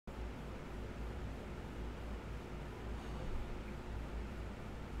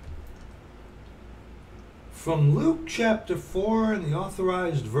From Luke chapter 4 in the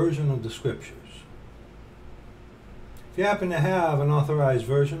authorized version of the scriptures. If you happen to have an authorized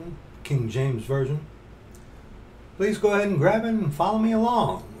version, King James Version, please go ahead and grab it and follow me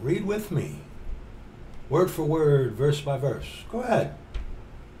along. Read with me. Word for word, verse by verse. Go ahead.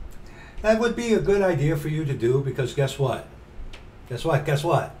 That would be a good idea for you to do because guess what? Guess what? Guess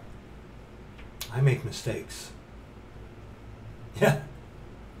what? I make mistakes. Yeah.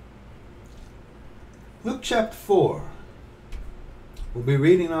 Luke chapter 4. We'll be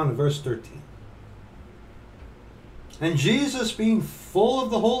reading on to verse 13. And Jesus, being full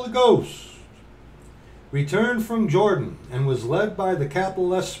of the Holy Ghost, returned from Jordan and was led by the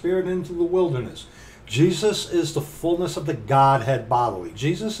capitalist Spirit into the wilderness. Jesus is the fullness of the Godhead bodily.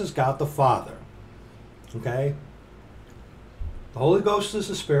 Jesus is God the Father. Okay? The Holy Ghost is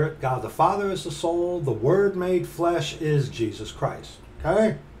the Spirit. God the Father is the soul. The Word made flesh is Jesus Christ.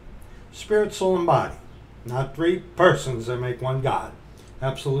 Okay? Spirit, soul, and body. Not three persons that make one God.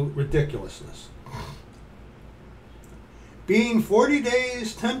 Absolute ridiculousness. Being 40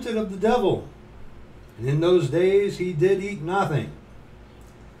 days tempted of the devil, and in those days he did eat nothing.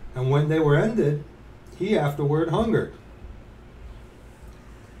 And when they were ended, he afterward hungered.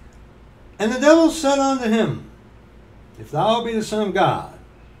 And the devil said unto him, If thou be the Son of God,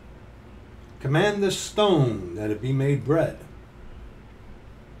 command this stone that it be made bread.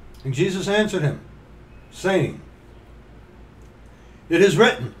 And Jesus answered him, saying, It is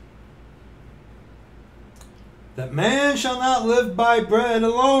written, that man shall not live by bread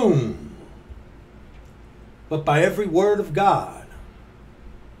alone, but by every word of God.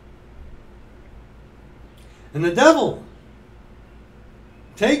 And the devil,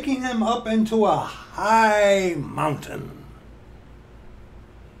 taking him up into a high mountain,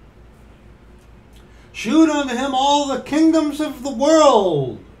 shewed unto him all the kingdoms of the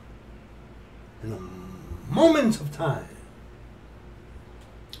world in a moment of time.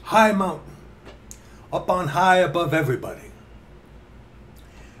 High mountain. Up on high above everybody.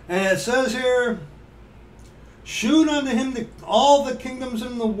 And it says here, shewed unto him all the kingdoms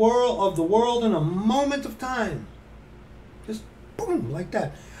in the world in a moment of time. Just boom, like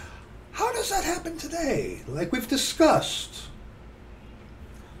that. How does that happen today? Like we've discussed.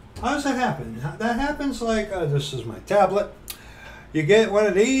 How does that happen? That happens like, this is my tablet. You get one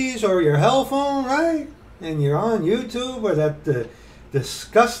of these or your hell phone, right? And you're on YouTube or that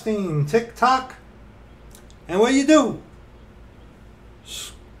disgusting TikTok. And what do?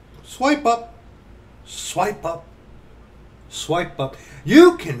 Swipe up, swipe up, swipe up.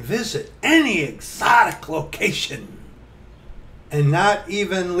 You can visit any exotic location and not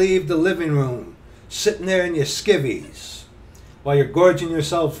even leave the living room, sitting there in your skivvies while you're gorging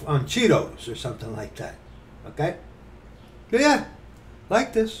yourself on Cheetos or something like that. Okay? But yeah,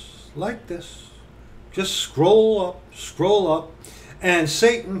 like this, like this. Just scroll up, and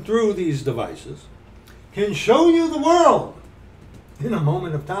Satan, through these devices, can show you the world in a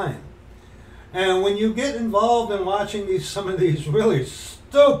moment of time. And when you get involved in watching some of these really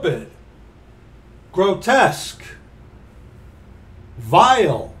stupid, grotesque,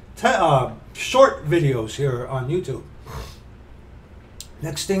 vile, short videos here on YouTube,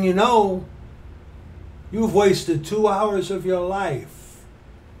 next thing you know, you've wasted 2 hours of your life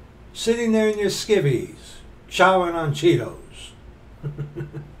sitting there in your skivvies, chowing on Cheetos.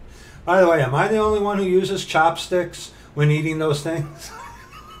 By the way, am I the only one who uses chopsticks when eating those things?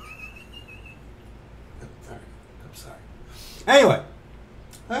 I'm sorry. Anyway,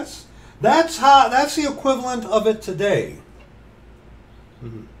 that's the equivalent of it today.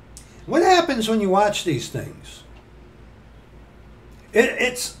 What happens when you watch these things?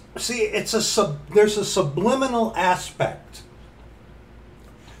 There's a subliminal aspect.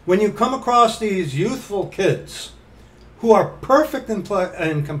 When you come across these youthful kids who are perfect in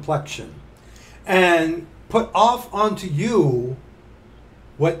complexion and put off onto you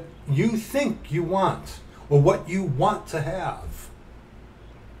what you think you want or what you want to have.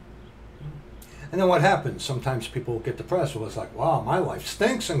 And then what happens? Sometimes people get depressed. Well, it's like, wow, my life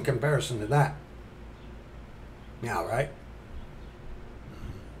stinks in comparison to that. Yeah, right?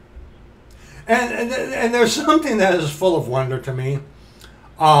 And there's something that is full of wonder to me.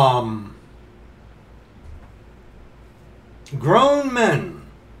 Grown men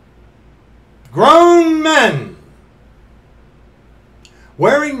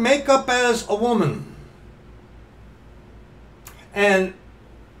wearing makeup as a woman. And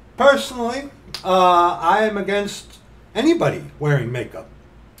personally, I am against anybody wearing makeup.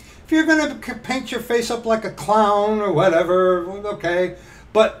 If you're going to paint your face up like a clown or whatever, okay.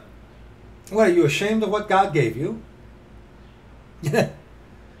 But what, are you ashamed of what God gave you?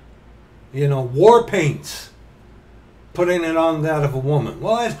 You know, war paint. putting it on that of a woman.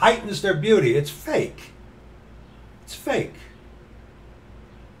 Well, it heightens their beauty. It's fake. It's fake.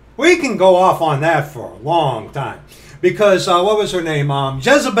 We can go off on that for a long time. Because, what was her name?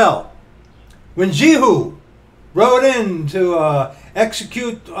 Jezebel. When Jehu rode in to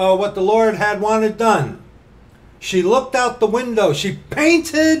execute what the Lord had wanted done, she looked out the window. She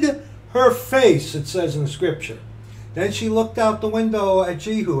painted her face, it says in Scripture. Then she looked out the window at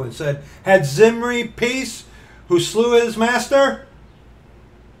Jehu and said, had Zimri peace who slew his master?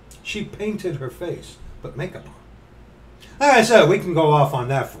 She painted her face, put makeup on. Like I said, we can go off on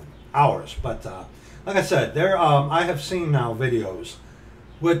that for hours. But like I said, I have seen now videos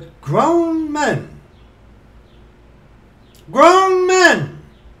with grown men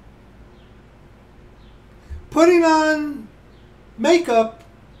putting on makeup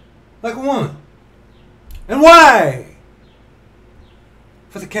like a woman. And why?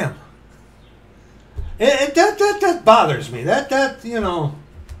 For the camera. That bothers me. That you know.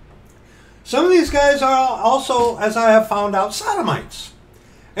 Some of these guys are also, as I have found out, sodomites.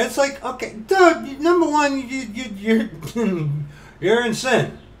 And it's like, okay, dude, number one, you're in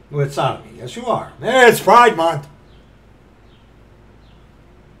sin with sodomy. Yes, you are. It's Pride Month.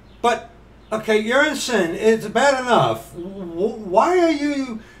 But, okay, you're in sin. It's bad enough. Why are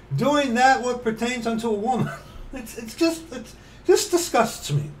you doing that what pertains unto a woman? It just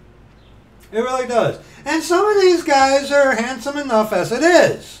disgusts me. It really does. And some of these guys are handsome enough as it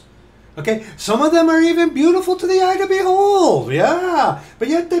is. Okay, some of them are even beautiful to the eye to behold. Yeah, but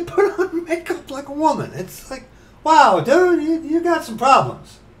yet they put on makeup like a woman. It's like, wow, dude, you got some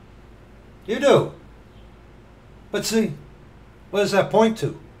problems. You do. But see, what does that point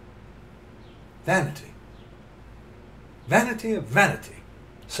to? Vanity. Vanity of vanity,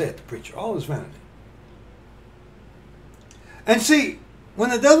 saith the preacher. All is vanity. And see, when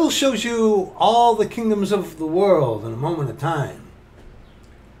the devil shows you all the kingdoms of the world in a moment of time,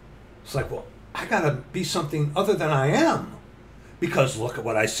 it's like, well, I got to be something other than I am. Because look at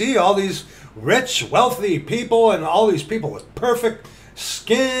what I see. All these rich, wealthy people and all these people with perfect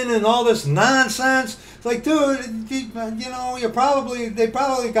skin and all this nonsense. It's like, dude, you know, they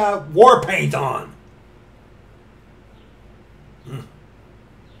probably got war paint on.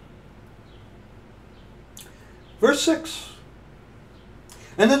 Verse 6.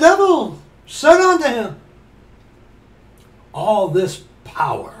 And the devil said unto him, all this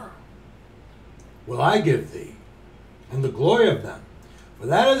power will I give thee, and the glory of them. For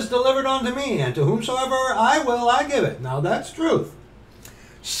that is delivered unto me, and to whomsoever I will, I give it. Now that's truth.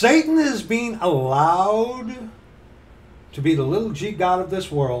 Satan is being allowed to be the little g god of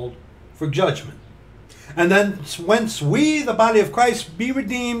this world for judgment. And then whence we, the body of Christ, be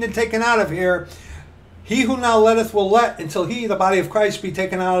redeemed and taken out of here, he who now letteth will let until he, the body of Christ, be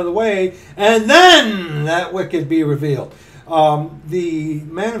taken out of the way, and then that wicked be revealed. The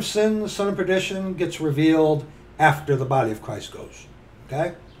man of sin, the son of perdition, gets revealed after the body of Christ goes.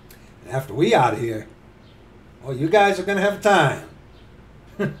 Okay? And after we out of here, well, you guys are going to have time.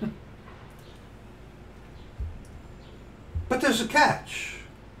 But there's a catch.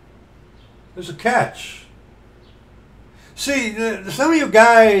 There's a catch. See, some of you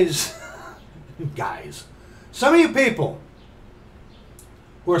guys, some of you people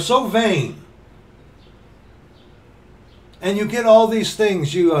who are so vain, and you get all these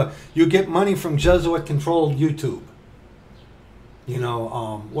things. You get money from Jesuit-controlled YouTube. You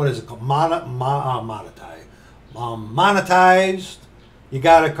know, what is it called? Monetized. You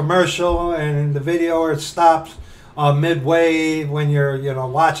got a commercial, and in the video it stops midway when you're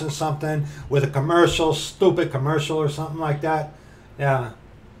watching something with a commercial, stupid commercial or something like that. Yeah,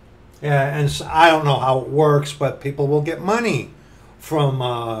 and so I don't know how it works, but people will get money from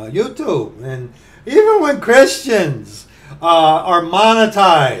YouTube, and even when Christians are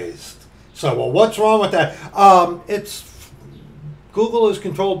monetized. So, well, what's wrong with that? Google is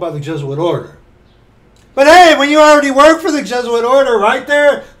controlled by the Jesuit order. But hey, when you already work for the Jesuit order, right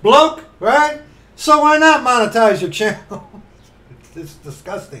there, bloke, right? So why not monetize your channel? It's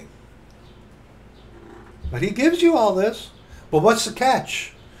disgusting. But he gives you all this. But what's the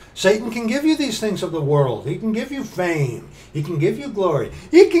catch? Satan can give you these things of the world. He can give you fame. He can give you glory.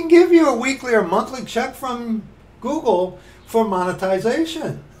 He can give you a weekly or monthly check from Google for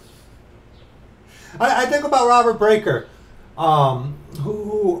monetization. I think about Robert Breaker,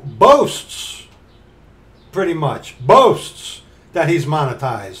 who boasts, pretty much, boasts that he's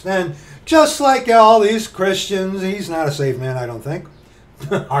monetized. And just like all these Christians, he's not a saved man, I don't think.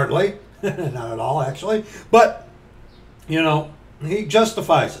 Hardly. Not at all, actually. But, he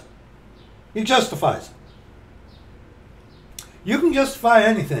justifies it. He justifies it. You can justify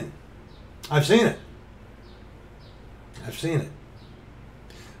anything. I've seen it. I've seen it.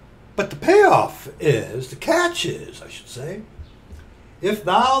 But the payoff is, the catch is, I should say, if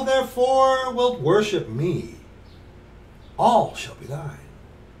thou therefore wilt worship me, all shall be thine.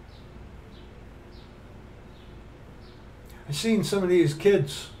 I've seen some of these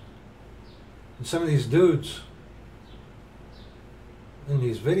kids and some of these dudes in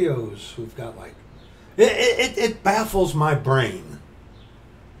these videos who've got like, it baffles my brain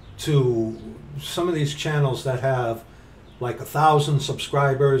to some of these channels that have like 1,000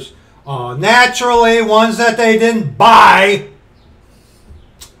 subscribers, naturally ones that they didn't buy,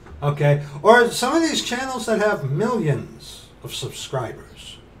 okay, or some of these channels that have millions of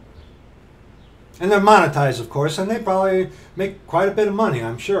subscribers, and they're monetized, of course, and they probably make quite a bit of money,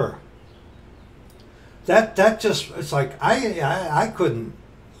 I'm sure. That just, it's like I couldn't,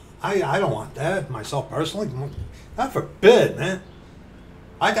 I don't want that myself personally. God forbid, man.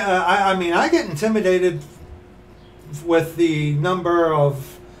 I mean, I get intimidated with the number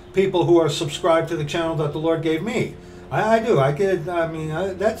of people who are subscribed to the channel that the Lord gave me. I do.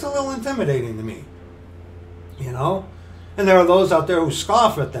 That's a little intimidating to me. You know? And there are those out there who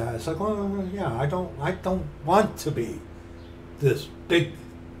scoff at that. It's like, well, yeah, I don't want to be this big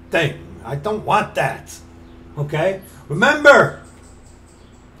thing. I don't want that. Okay? Remember,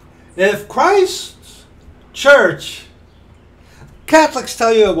 if Christ's church, Catholics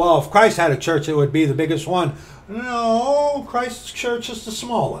tell you, well, if Christ had a church, it would be the biggest one. No, Christ's church is the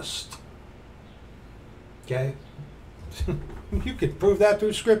smallest. Okay? You can prove that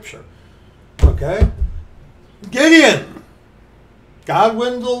through Scripture. Okay? Gideon. God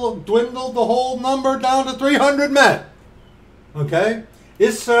dwindled the whole number down to 300 men. Okay?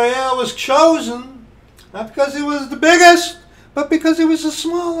 Israel was chosen, not because he was the biggest, but because he was the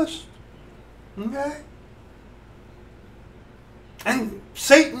smallest. Okay? And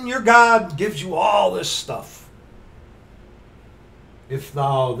Satan, your God, gives you all this stuff. If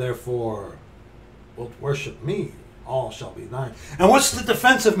thou, therefore, wilt worship me, all shall be thine. And what's the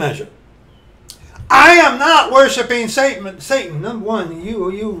defensive measure? I am not worshiping Satan. Satan, number one,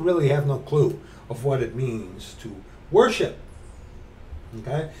 you really have no clue of what it means to worship.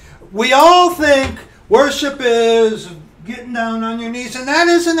 Okay? We all think worship is getting down on your knees, and that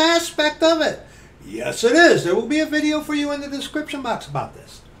is an aspect of it. Yes, it is. There will be a video for you in the description box about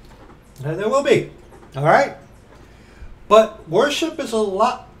this. There will be. All right? But worship is a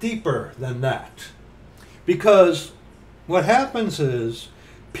lot deeper than that. Because what happens is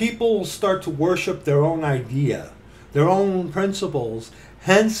people start to worship their own idea, their own principles,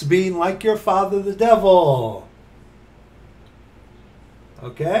 hence being like your father the devil.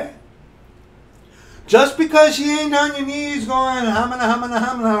 Okay? Just because you ain't on your knees going hamana, hamana,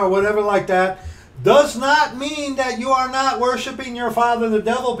 hamana, or whatever like that, does not mean that you are not worshiping your father the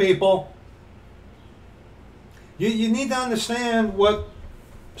devil, people. You need to understand what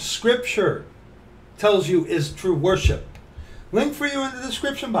Scripture tells you is true worship. Link for you in the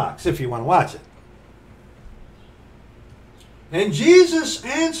description box if you want to watch it. And Jesus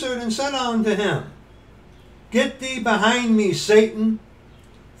answered and said unto him, Get thee behind me, Satan,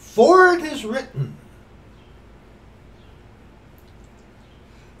 for it is written,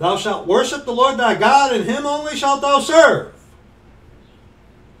 Thou shalt worship the Lord thy God, and him only shalt thou serve.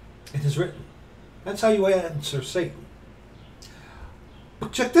 It is written. That's how you answer Satan.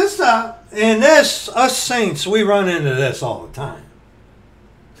 But check this out. In this, us saints, we run into this all the time.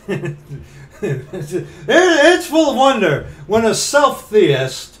 It's full of wonder when a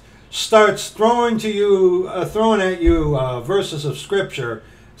self-theist starts throwing at you verses of Scripture.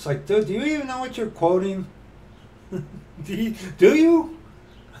 It's like, dude, do you even know what you're quoting? Do you?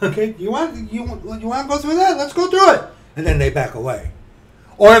 Okay, you want to go through that? Let's go through it. And then they back away.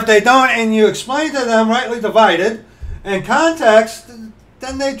 Or if they don't, and you explain to them rightly divided and context,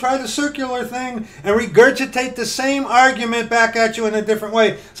 then they try the circular thing and regurgitate the same argument back at you in a different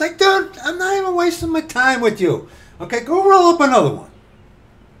way. It's like, dude, I'm not even wasting my time with you. Okay, go roll up another one.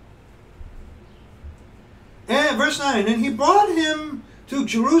 And verse 9, And he brought him to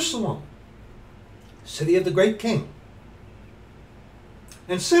Jerusalem, city of the great king,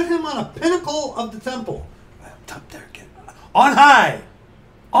 and set him on a pinnacle of the temple. Right up top there, kid. On high.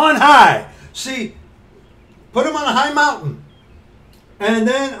 On high. See, put him on a high mountain. And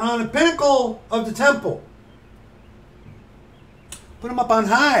then on a pinnacle of the temple. Put him up on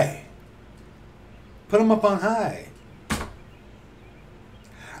high. Put him up on high.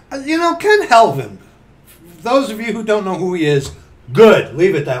 You know, Ken Helvin, those of you who don't know who he is, good.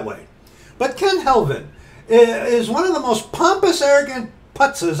 Leave it that way. But Ken Helvin is one of the most pompous, arrogant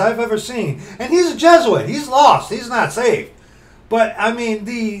putzes I've ever seen. And he's a Jesuit. He's lost. He's not saved. But, I mean,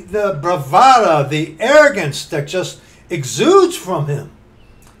 the bravado, the arrogance that just exudes from him.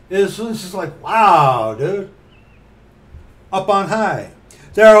 It's just like, wow, dude. Up on high.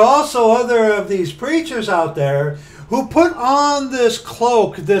 There are also other of these preachers out there who put on this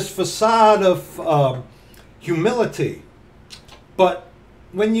cloak, this facade of humility. But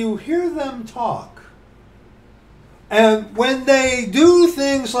when you hear them talk, and when they do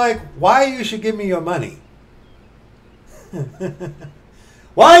things like, why you should give me your money?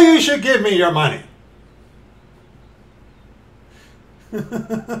 Why you should give me your money?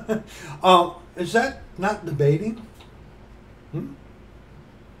 Is that not debating?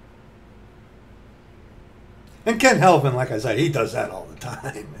 And Ken Helvin, like I said, he does that all the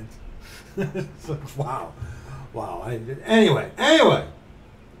time. It's like, wow. Anyway.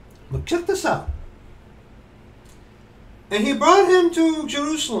 But check this out. And he brought him to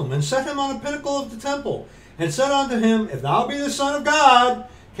Jerusalem and set him on a pinnacle of the temple and said unto him, If thou be the Son of God,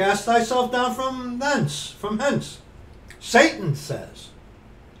 cast thyself down from hence. Satan says,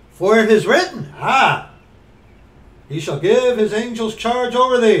 For it is written, He shall give his angels charge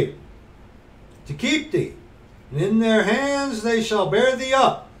over thee, to keep thee, and in their hands they shall bear thee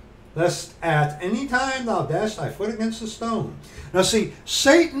up, lest at any time thou dash thy foot against a stone. Now see,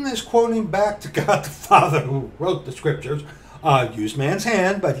 Satan is quoting back to God the Father, who wrote the scriptures, used man's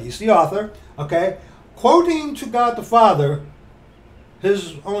hand, but he's the author, okay? Quoting to God the Father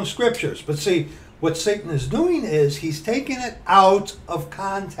his own scriptures. But see, what Satan is doing is he's taking it out of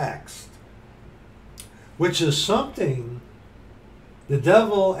context, which is something the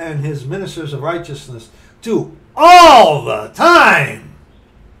devil and his ministers of righteousness do all the time.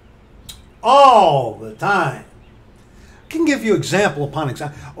 All the time. I can give you example upon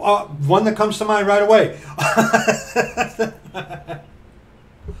example. One that comes to mind right away.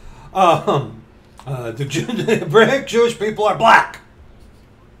 The Hebraic Jewish people are black.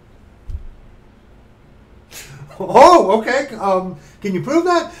 Oh, okay. Can you prove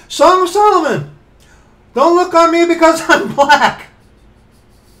that? Song of Solomon. Don't look on me because I'm black.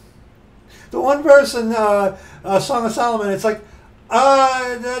 The one verse in Song of Solomon, it's like,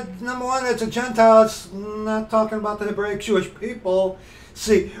 number one, it's a Gentile. It's not talking about the Hebraic Jewish people.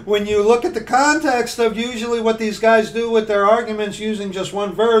 See, when you look at the context of usually what these guys do with their arguments using just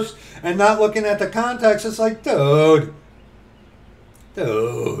one verse and not looking at the context, it's like, dude,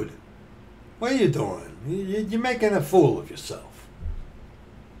 what are you doing? You're making a fool of yourself.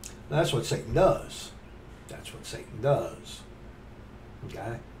 That's what Satan does. That's what Satan does.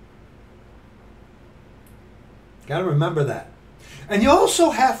 Okay? Got to remember that. And you also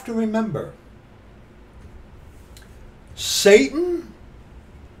have to remember, Satan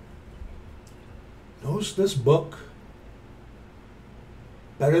knows this book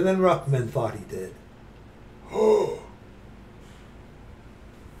better than Ruckman thought he did. Oh.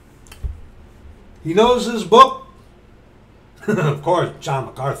 He knows his book. Of course, John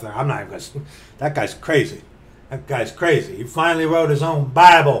MacArthur. I'm not even going to... That guy's crazy. That guy's crazy. He finally wrote his own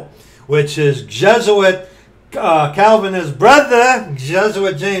Bible, which is Jesuit Calvinist brother,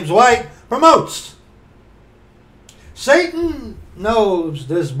 Jesuit James White, promotes. Satan knows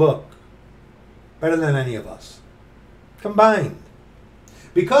this book better than any of us combined.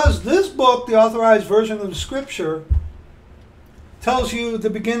 Because this book, the authorized version of the scripture, tells you the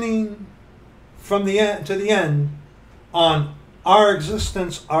beginning from the end to the end on our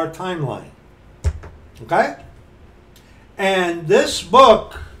existence, our timeline. Okay? And this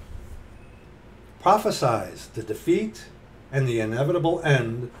book prophesies the defeat and the inevitable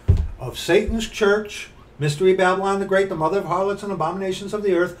end of Satan's church, Mystery Babylon the Great, the mother of harlots and abominations of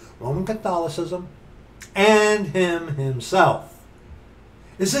the earth, Roman Catholicism, and him himself.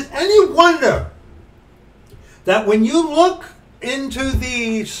 Is it any wonder that when you look into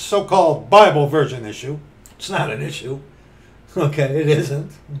the so-called Bible version issue, it's not an issue, okay, it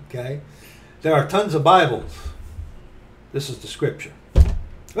isn't, okay, there are tons of Bibles. This is the scripture. But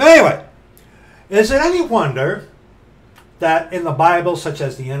anyway, is it any wonder that in the Bible, such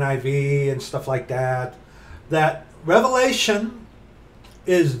as the NIV and stuff like that, that Revelation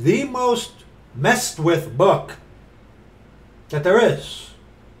is the most messed with book that there is?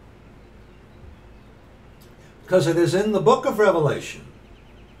 Because it is in the book of Revelation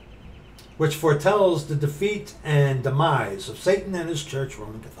which foretells the defeat and demise of Satan and his church,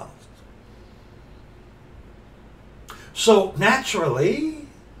 Roman Catholicism. So naturally,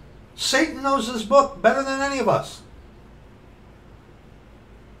 Satan knows this book better than any of us.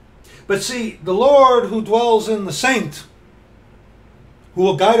 But see, the Lord who dwells in the saint, who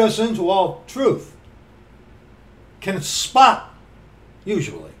will guide us into all truth, can spot,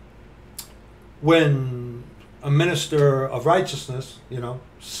 usually, when a minister of righteousness,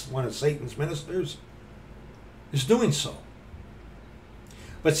 one of Satan's ministers, is doing so.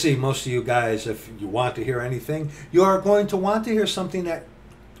 But see, most of you guys, if you want to hear anything, you are going to want to hear something that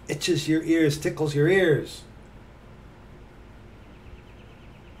itches your ears, tickles your ears.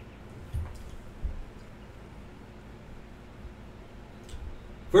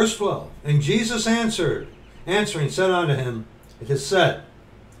 Verse 12, and Jesus answering said unto him, it is said,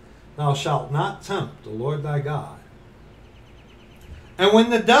 thou shalt not tempt the Lord thy God. And when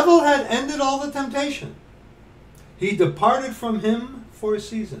the devil had ended all the temptation, he departed from him for a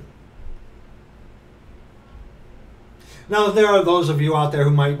season. Now, there are those of you out there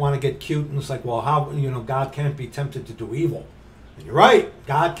who might want to get cute and it's like, well, how, God can't be tempted to do evil. And you're right,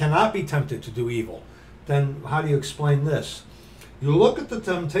 God cannot be tempted to do evil. Then how do you explain this? You look at the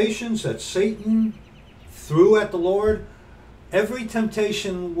temptations that Satan threw at the Lord. Every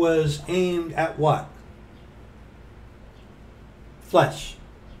temptation was aimed at what? Flesh.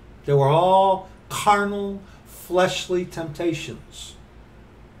 They were all carnal, fleshly temptations.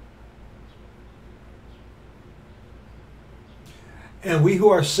 And we who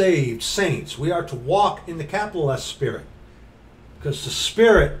are saved, saints, we are to walk in the capital S spirit. Because the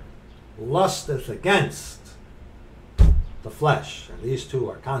spirit lusteth against the flesh. And these two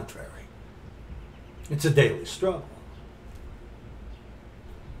are contrary. It's a daily struggle.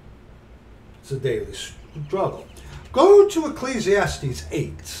 It's a daily struggle. Go to Ecclesiastes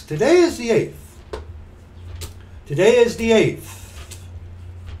 8. Today is the 8th. Today is the 8th.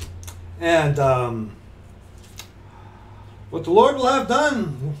 And what the Lord will have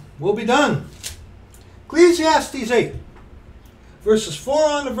done will be done. Ecclesiastes 8. Verses 4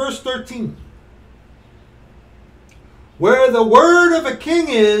 on to verse 13. Where the word of a king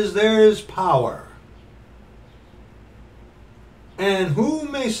is, there is power. And who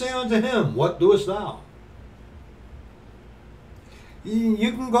may say unto him, what doest thou?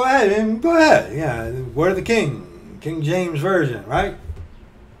 You can go ahead. Yeah, word of the king. King James Version, right?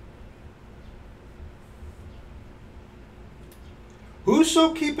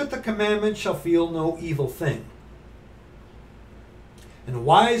 Whoso keepeth the commandment shall feel no evil thing. And a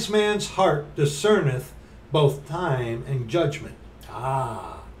wise man's heart discerneth both time and judgment.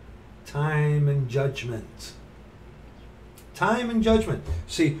 Time and judgment. Time and judgment.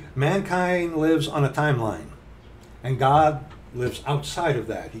 See, mankind lives on a timeline. And God lives outside of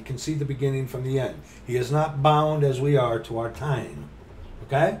that. He can see the beginning from the end. He is not bound as we are to our time.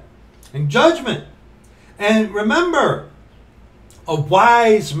 Okay? And judgment. And remember, a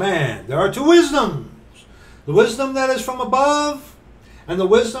wise man. There are two wisdoms. The wisdom that is from above and the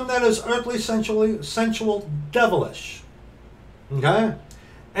wisdom that is earthly, sensual, devilish. Okay?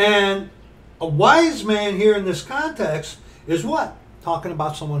 And a wise man here in this context is what? Talking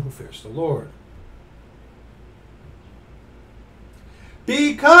about someone who fears the Lord.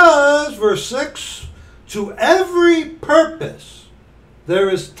 Because, verse 6, to every purpose there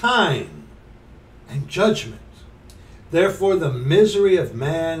is time and judgment. Therefore the misery of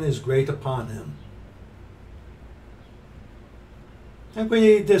man is great upon him. I think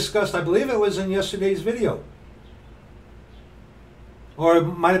we discussed, I believe it was in yesterday's video. Or it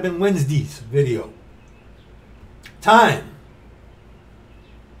might have been Wednesday's video. Time.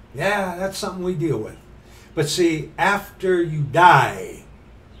 Yeah, that's something we deal with. But see, after you die,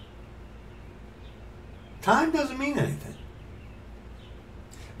 time doesn't mean anything.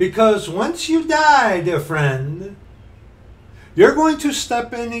 Because once you die, dear friend, you're going to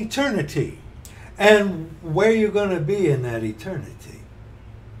step in eternity. And where are you going to be in that eternity?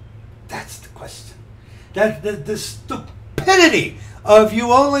 That's the question. The stupidity of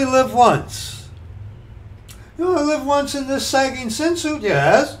you only live once. You only live once in this sagging sin suit?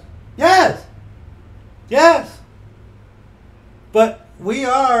 Yes. Yes. Yes. But we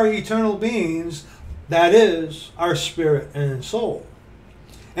are eternal beings. That is our spirit and soul.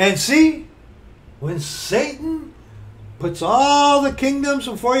 And see, when Satan puts all the kingdoms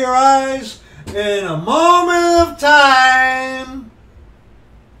before your eyes in a moment of time,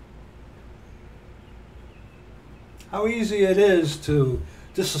 how easy it is to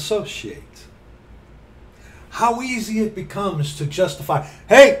disassociate. How easy it becomes to justify.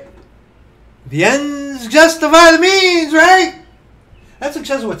 Hey, the ends justify the means, right? That's a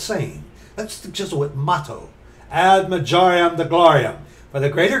Jesuit saying. That's the Jesuit motto. Ad majorem de gloriam. For the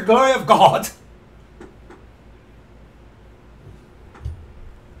greater glory of God.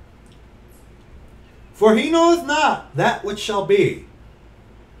 For he knoweth not that which shall be.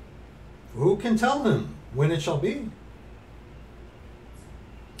 Who can tell him when it shall be?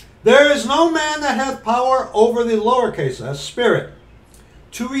 There is no man that hath power over the lowercase, that's spirit,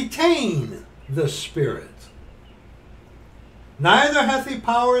 to retain the spirit. Neither hath he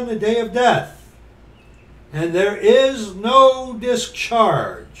power in the day of death. And there is no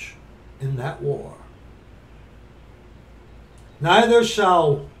discharge in that war. Neither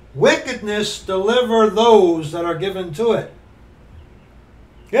shall wickedness deliver those that are given to it.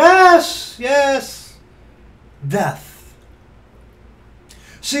 Yes, yes, death.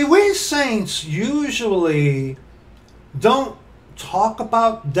 See, we saints usually don't talk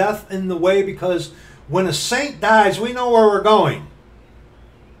about death in the way, because when a saint dies, we know where we're going.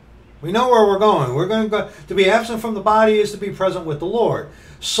 We know where we're going. We're going to go. To be absent from the body is to be present with the Lord.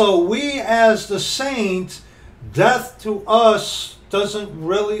 So we, as the saint, death to us doesn't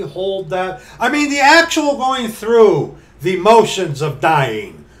really hold that. I mean, the actual going through the motions of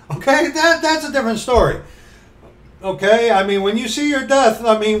dying, okay, that's a different story. Okay, I mean, when you see your death,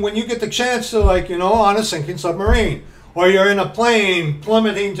 I mean, when you get the chance to, like, you know, on a sinking submarine, or you're in a plane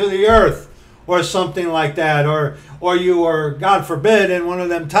plummeting to the earth, or something like that, or you were, God forbid, in one of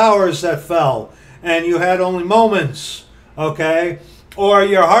them towers that fell, and you had only moments, okay, or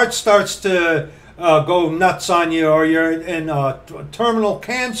your heart starts to go nuts on you, or you're in terminal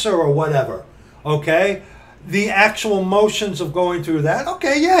cancer or whatever, okay, the actual motions of going through that,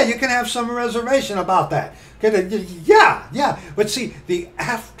 okay, yeah, you can have some reservation about that. Yeah, but see, the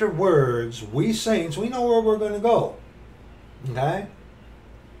afterwards, we saints, we know where we're going to go, okay?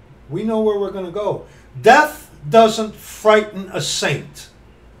 We know where we're going to go. Death doesn't frighten a saint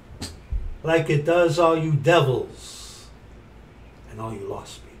like it does all you devils and all you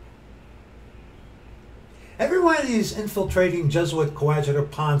lost people. Every one of these infiltrating Jesuit coadjutor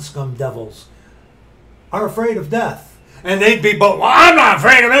pond scum devils are afraid of death. And they'd be, well, I'm not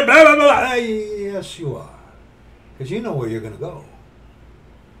afraid of it, blah, blah, blah. Yes, you are. Because you know where you're going to go.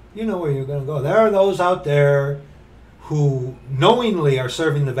 You know where you're going to go. There are those out there who knowingly are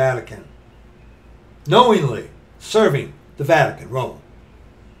serving the Vatican. Knowingly serving the Vatican, Rome.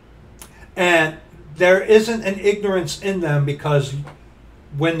 And there isn't an ignorance in them, because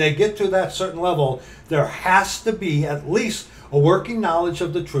when they get to that certain level, there has to be at least a working knowledge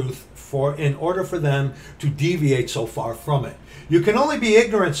of the truth in order for them to deviate so far from it. You can only be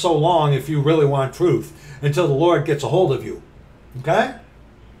ignorant so long if you really want truth, until the Lord gets a hold of you. Okay?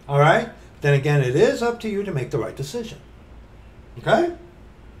 All right? Then again, it is up to you to make the right decision. Okay?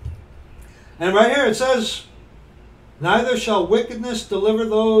 And right here it says, neither shall wickedness deliver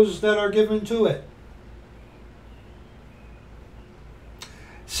those that are given to it.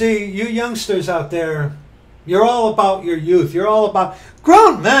 See, you youngsters out there, you're all about your youth. You're all about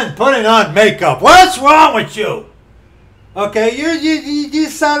grown men putting on makeup. What's wrong with you? Okay, you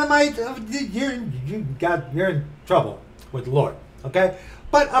sodomite. You're in trouble with the Lord. Okay,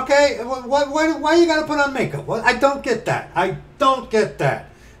 but okay, why you gotta put on makeup? Well, I don't get that. I don't get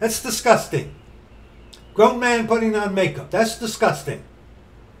that. That's disgusting. Grown man putting on makeup. That's disgusting.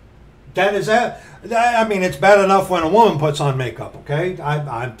 That is that. I mean, it's bad enough when a woman puts on makeup, okay?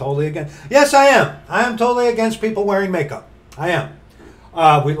 I'm totally against. Yes, I am. I am totally against people wearing makeup. I am.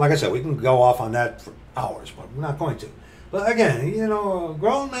 Like I said, we can go off on that for hours, but we're not going to. But again, you know, a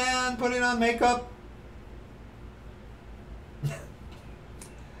grown man putting on makeup,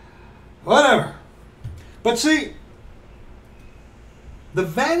 whatever. But see, the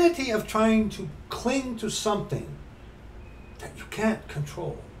vanity of trying to cling to something that you can't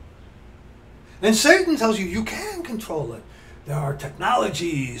control. And Satan tells you you can control it. There are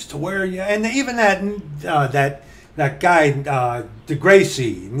technologies to where you, and even that guy Neil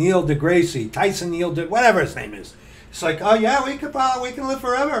deGrasse, Tyson Neil, whatever his name is. It's like, oh yeah, we can live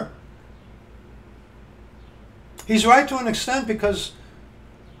forever. He's right to an extent, because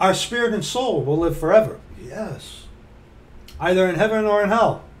our spirit and soul will live forever. Yes, either in heaven or in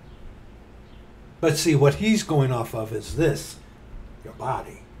hell. But see, what he's going off of is this: your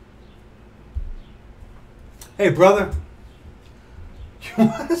body. Hey, brother, you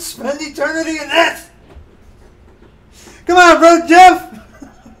want to spend eternity in this? Come on, Brother Jeff.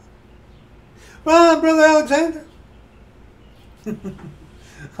 Come on, Brother Alexander.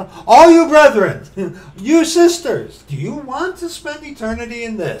 All you brethren, you sisters, do you want to spend eternity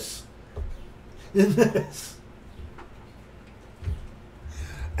in this? In this.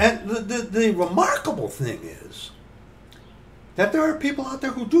 And the remarkable thing is that there are people out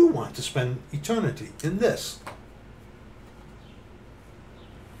there who do want to spend eternity in this.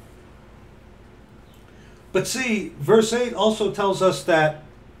 But see, verse 8 also tells us that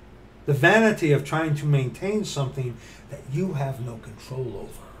the vanity of trying to maintain something that you have no control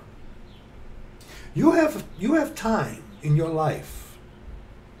over. You have time in your life.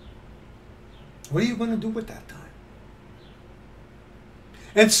 What are you going to do with that time?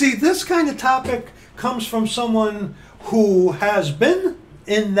 And see, this kind of topic comes from someone who has been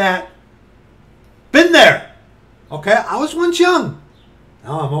in that Been there. Okay, I was once young.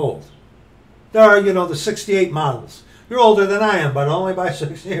 Now I'm old. There are, the 68 models. You're older than I am, but only by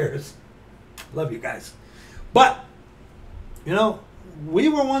 6 years. Love you guys. But, we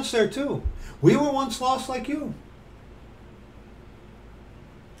were once there too. We were once lost like you.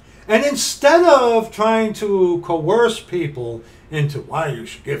 And instead of trying to coerce people into why you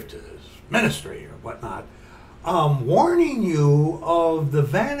should give to this ministry or whatnot, warning you of the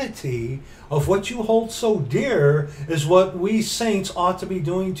vanity of what you hold so dear is what we saints ought to be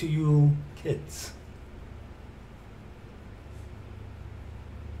doing to you kids.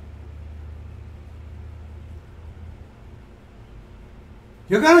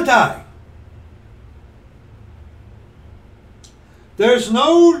 You're going to die. There's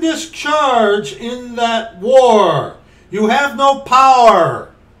no discharge in that war. You have no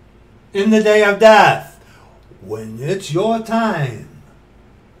power in the day of death. When it's your time,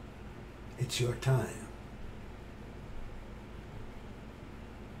 it's your time.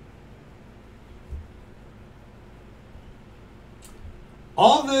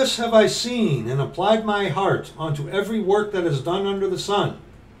 All this have I seen and applied my heart unto every work that is done under the sun.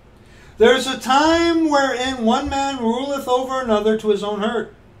 There's a time wherein one man ruleth over another to his own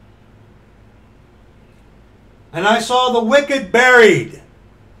hurt. And I saw the wicked buried,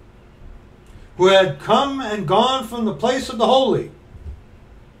 who had come and gone from the place of the holy,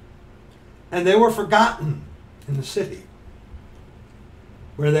 and they were forgotten in the city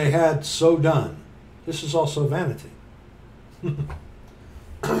where they had so done. This is also vanity.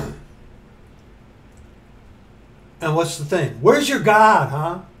 And what's the thing? Where's your God,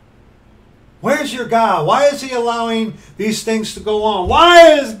 huh? Where's your God? Why is he allowing these things to go on?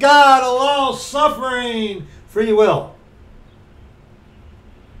 Why is God allow suffering? Free will.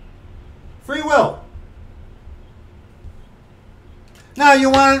 Free will. Now, you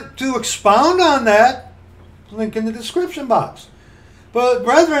want to expound on that? Link in the description box. But,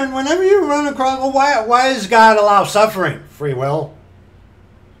 brethren, whenever you run across, well, why does God allow suffering? Free will.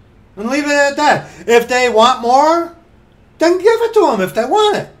 And leave it at that. If they want more, then give it to them if they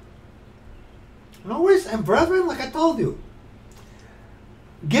want it. And always, and brethren, like I told you,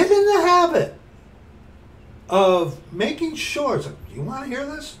 get in the habit of making sure. It's like, do you want to hear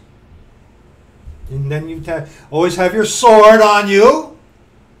this? And then you always have your sword on you.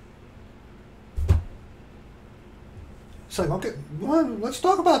 It's like, okay, let's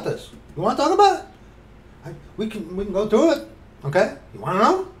talk about this. You want to talk about it? We can go through it. Okay? You want to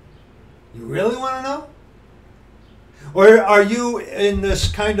know? You really want to know? Or are you in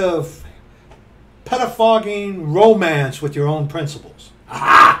this kind of pettifogging romance with your own principles?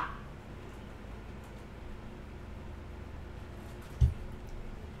 Aha!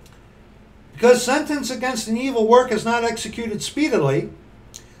 Because sentence against an evil work is not executed speedily,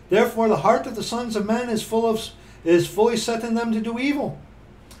 therefore the heart of the sons of men is fully set in them to do evil.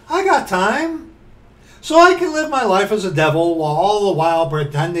 I got time. So I can live my life as a devil while all the while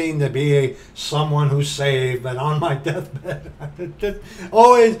pretending to be someone who's saved, but on my deathbed.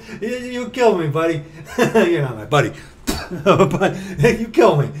 Always, you kill me, buddy. You're not my buddy. But you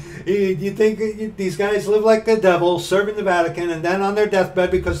kill me. You think these guys live like the devil, serving the Vatican, and then on their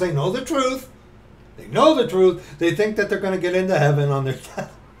deathbed, because they know the truth, they think that they're going to get into heaven on their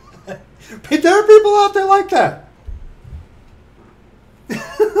death. There are people out there like that.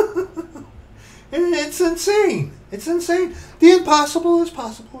 It's insane. It's insane. The impossible is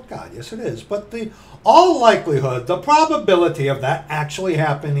possible with God. Yes, it is. But the all likelihood, the probability of that actually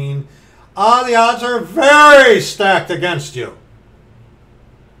happening, the odds are very stacked against you.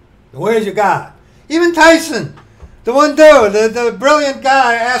 Where's your God? Even Tyson, the one dude, the brilliant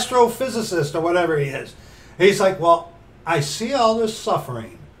guy, astrophysicist or whatever he is. He's like, well, I see all this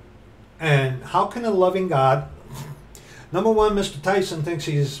suffering. And how can a loving God... Number one, Mr. Tyson thinks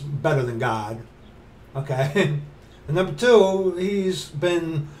he's better than God. Okay. And number two, he's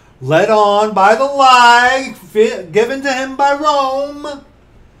been led on by the lie given to him by Rome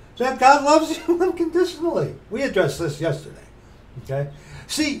that God loves you unconditionally. We addressed this yesterday. Okay.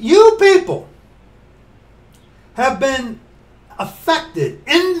 See, you people have been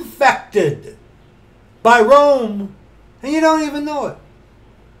infected by Rome, and you don't even know it.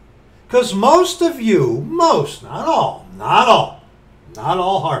 Because most of you, not all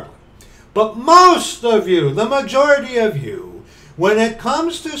hardly, but most of you, the majority of you, when it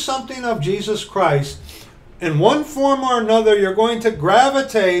comes to something of Jesus Christ, in one form or another, you're going to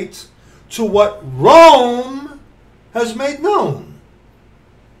gravitate to what Rome has made known.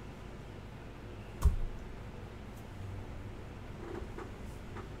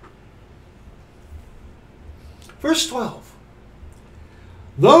 Verse 12.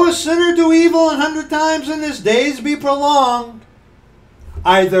 Though a sinner do evil 100 times and his days be prolonged,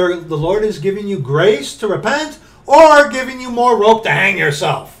 either the Lord is giving you grace to repent or giving you more rope to hang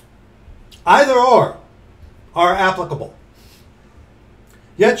yourself. Either or are applicable.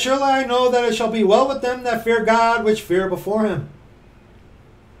 Yet surely I know that it shall be well with them that fear God, which fear before him.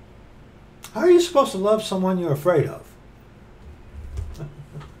 How are you supposed to love someone you're afraid of?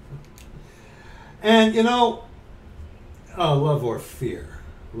 And you know, love or fear.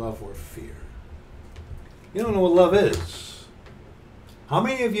 Love or fear. You don't know what love is. How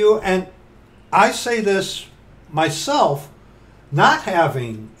many of you, and I say this myself, not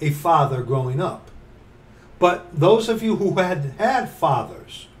having a father growing up, but those of you who had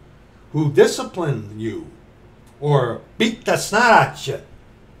fathers who disciplined you or beat the snot at you,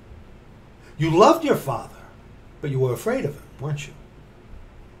 you loved your father, but you were afraid of him, weren't you?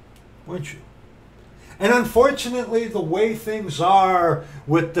 Weren't you? And unfortunately, the way things are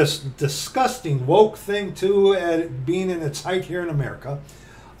with this disgusting woke thing too, being in its height here in America,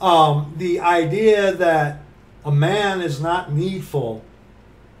 the idea that a man is not needful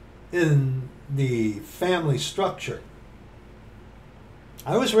in the family structure.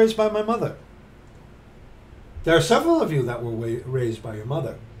 I was raised by my mother. There are several of you that were raised by your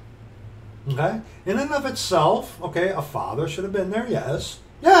mother. Okay? In and of itself, okay, a father should have been there, yes.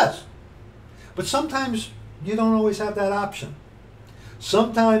 Yes. But sometimes you don't always have that option.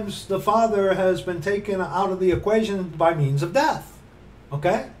 Sometimes the father has been taken out of the equation by means of death.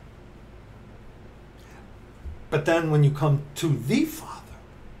 Okay? But then when you come to the Father,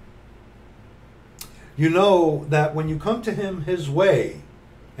 you know that when you come to him his way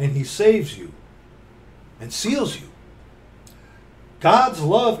and he saves you and seals you, God's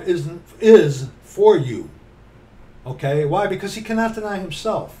love is for you. Okay? Why? Because he cannot deny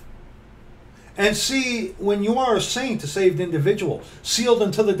himself. And see, when you are a saint, a saved individual, sealed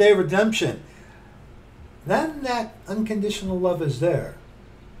until the day of redemption, then that unconditional love is there.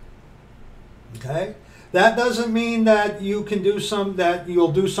 Okay? That doesn't mean that you can do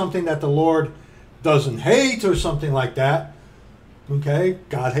you'll do something that the Lord doesn't hate or something like that. Okay?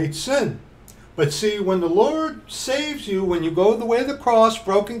 God hates sin. But see, when the Lord saves you, when you go the way of the cross,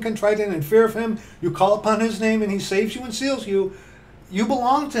 broken, contrite, and in fear of him, you call upon his name and he saves you and seals you, you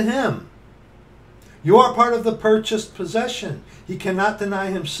belong to him. You are part of the purchased possession. He cannot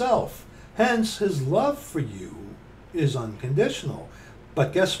deny himself. Hence, his love for you is unconditional.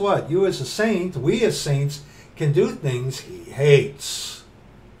 But guess what? You as a saint, we as saints, can do things he hates.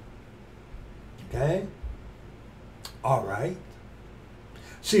 Okay? All right.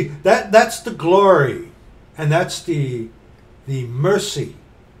 See, that's the glory, and that's the mercy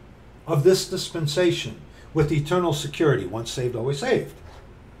of this dispensation with eternal security. Once saved, always saved.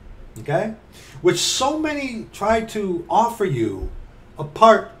 Okay? Which so many try to offer you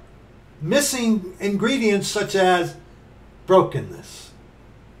apart, missing ingredients such as brokenness,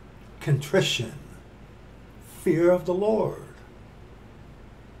 contrition, fear of the Lord.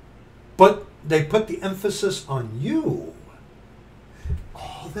 But they put the emphasis on you.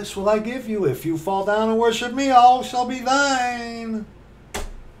 All this will I give you. If you fall down and worship me, all shall be thine.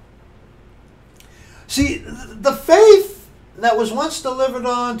 See, the faith that was once delivered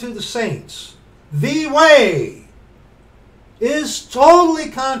on to the saints, the way, is totally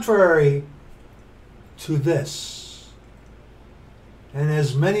contrary to this. And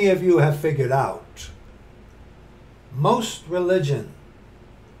as many of you have figured out, most religion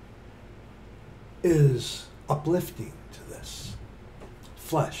is uplifting to this.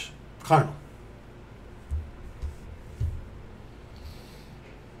 Flesh, carnal.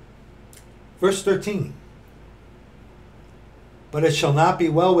 Verse 13. But it shall not be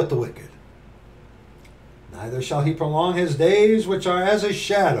well with the wicked, neither shall he prolong his days, which are as a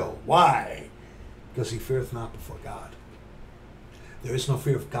shadow. Why? Because he feareth not before God. There is no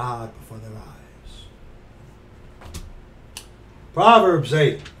fear of God before their eyes. Proverbs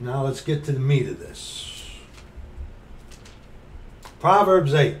 8. Now let's get to the meat of this.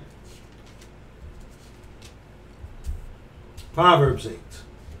 Proverbs 8. Proverbs 8.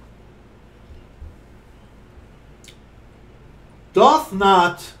 Doth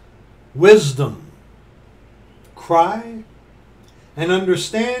not wisdom cry, and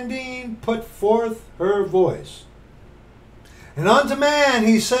understanding put forth her voice? And unto man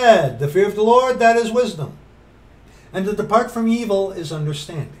he said, the fear of the Lord, that is wisdom, and to depart from evil is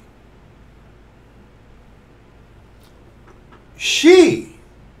understanding. She,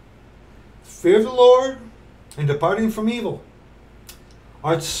 fear of the Lord and departing from evil,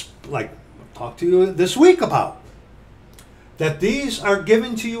 are like I'll talk to you this week about. That these are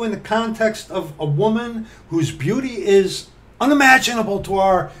given to you in the context of a woman whose beauty is unimaginable to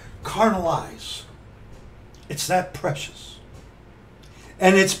our carnal eyes. It's that precious.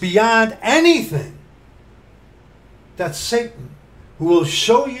 And it's beyond anything that Satan, who will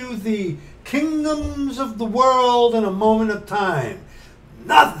show you the kingdoms of the world in a moment of time.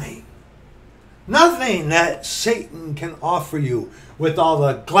 Nothing that Satan can offer you with all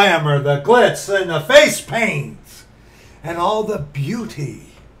the glamour, the glitz, and the face paint, and all the beauty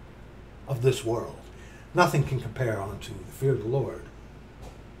of this world. Nothing can compare unto the fear of the Lord.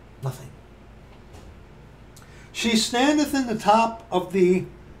 Nothing. She standeth in the top of the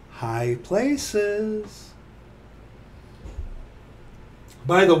high places,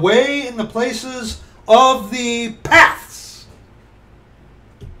 by the way in the places of the paths.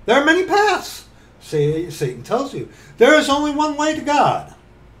 There are many paths. Satan tells you. There is only one way to God.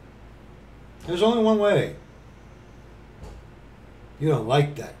 There's only one way. You don't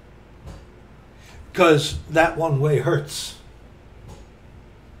like that. Because that one way hurts.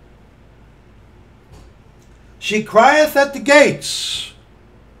 She crieth at the gates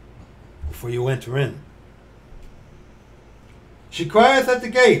before you enter in. She crieth at the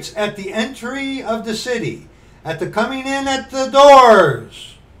gates, at the entry of the city, at the coming in at the doors.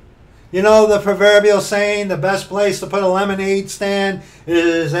 You know the proverbial saying, the best place to put a lemonade stand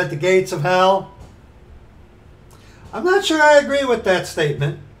is at the gates of hell? I'm not sure I agree with that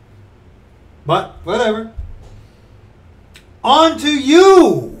statement, but whatever. Unto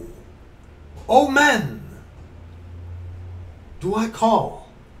you, O men, do I call,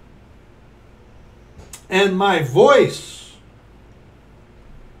 and my voice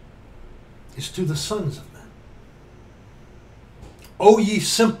is to the sons of men. O ye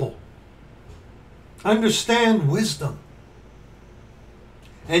simple, understand wisdom.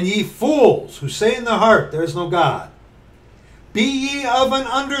 And ye fools, who say in the heart, there is no God, be ye of an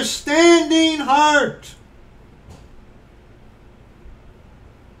understanding heart.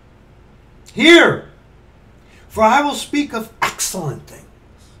 Hear, for I will speak of excellent things,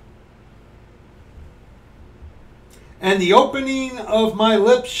 and the opening of my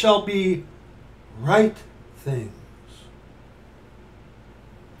lips shall be right things.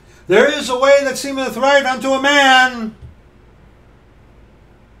 There is a way that seemeth right unto a man,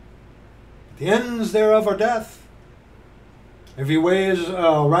 the ends thereof are death. Every way is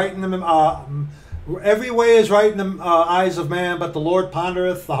right in the eyes of man, but the Lord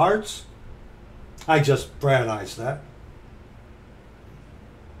pondereth the hearts. I just Bradized that.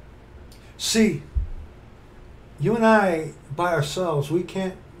 See, you and I, by ourselves, we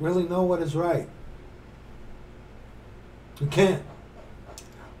can't really know what is right. We can't.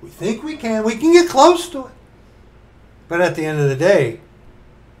 We think we can. We can get close to it. But at the end of the day,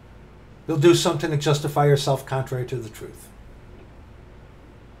 you'll do something to justify yourself contrary to the truth.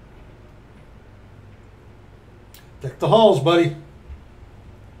 Deck the halls, buddy.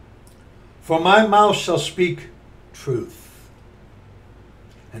 For my mouth shall speak truth,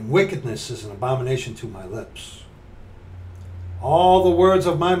 and wickedness is an abomination to my lips. All the words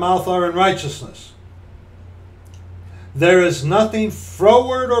of my mouth are in righteousness. There is nothing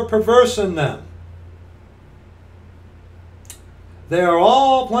froward or perverse in them. They are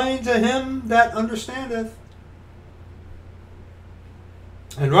all plain to him that understandeth,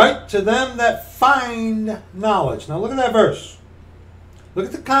 and right to them that find knowledge. Now look at that verse. Look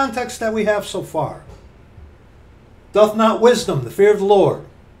at the context that we have so far. Doth not wisdom, the fear of the Lord,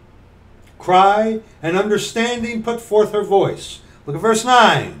 cry, and understanding put forth her voice? Look at verse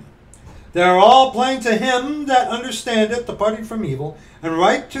 9. They are all plain to him that understandeth, departing from evil, and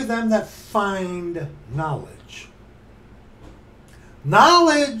right to them that find knowledge.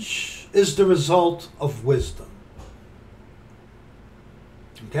 Knowledge is the result of wisdom.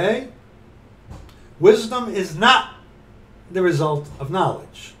 Okay? Wisdom is not the result of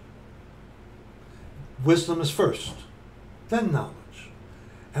knowledge. Wisdom is first, then knowledge.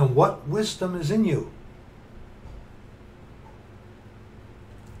 And what wisdom is in you?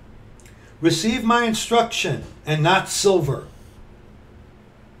 Receive my instruction, and not silver,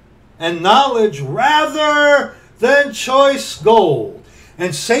 and knowledge rather than choice gold.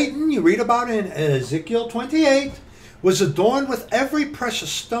 And Satan, you read about in Ezekiel 28, was adorned with every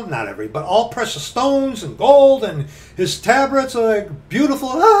precious stone, not every, but all precious stones and gold, and his tabrets are like beautiful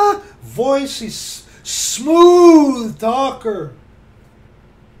voice. He's smooth talker,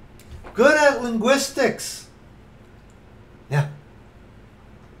 good at linguistics. Yeah.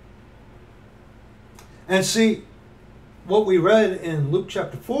 And see, what we read in Luke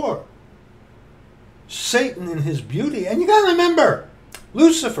chapter 4, Satan in his beauty, and you got to remember,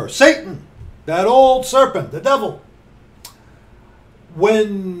 Lucifer, Satan, that old serpent, the devil.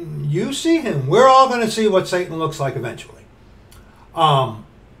 When you see him, we're all going to see what Satan looks like eventually.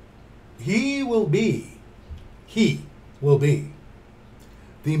 He will be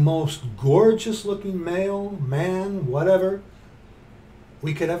the most gorgeous looking male, man, whatever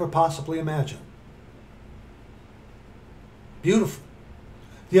we could ever possibly imagine. Beautiful.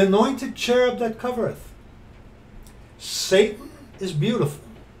 The anointed cherub that covereth. Satan is beautiful.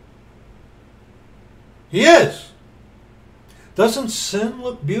 He is. Doesn't sin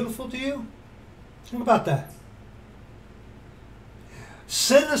look beautiful to you? Think about that.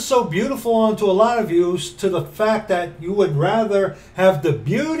 Sin is so beautiful unto a lot of you to the fact that you would rather have the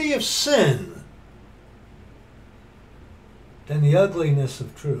beauty of sin than the ugliness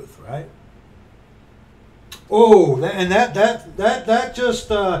of truth, right? Oh, and that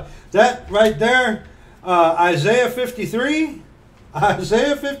right there, Isaiah 53.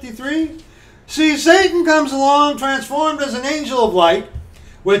 Isaiah 53. See, Satan comes along transformed as an angel of light,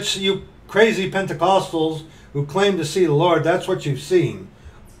 which you crazy Pentecostals who claim to see the Lord, that's what you've seen.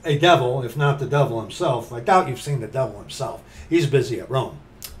 A devil, if not the devil himself. I doubt you've seen the devil himself. He's busy at Rome.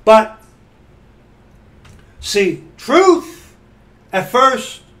 But, see, truth at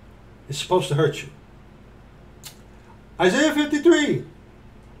first is supposed to hurt you. Isaiah 53,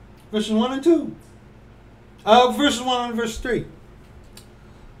 verses 1 and 2. Verses 1 and verse 3.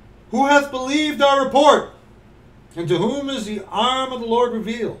 Who hath believed our report? And to whom is the arm of the Lord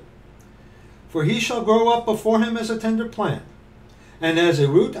revealed? For he shall grow up before him as a tender plant, and as a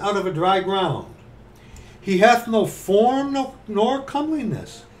root out of a dry ground. He hath no form nor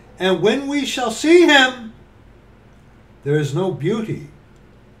comeliness, and when we shall see him, there is no beauty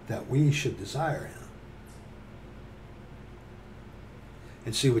that we should desire him.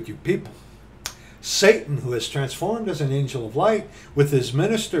 And see what you people. Satan, who is transformed as an angel of light, with his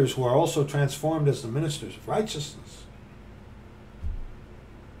ministers who are also transformed as the ministers of righteousness,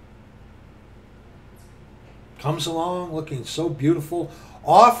 comes along looking so beautiful,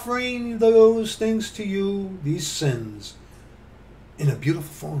 offering those things to you, these sins, in a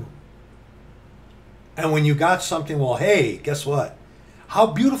beautiful form. And when you got something, well, hey, guess what? How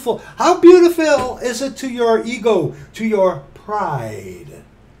beautiful is it to your ego, to your pride?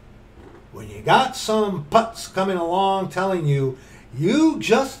 When you got some putz coming along telling you, you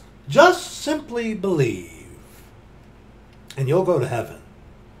just simply believe, and you'll go to heaven.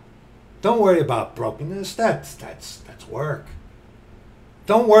 Don't worry about brokenness. That's work.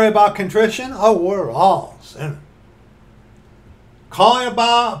 Don't worry about contrition. Oh, we're all sinners. Calling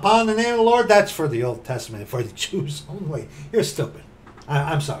upon the name of the Lord, that's for the Old Testament, for the Jews only. You're stupid.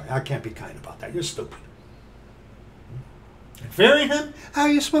 I'm sorry. I can't be kind about that. You're stupid. And fearing him? How are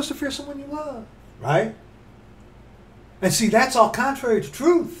you supposed to fear someone you love? Right? And see, that's all contrary to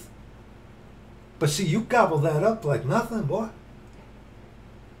truth. But see, you gobble that up like nothing, boy.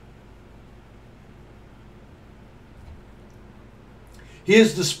 He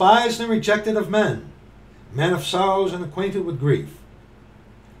is despised and rejected of men, men of sorrows and acquainted with grief.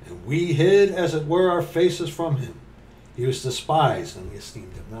 And we hid, as it were, our faces from him. He was despised, and we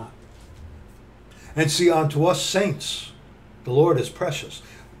esteemed him not. And see, unto us saints, the Lord is precious.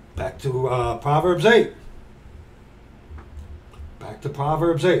 Back to Proverbs 8. Back to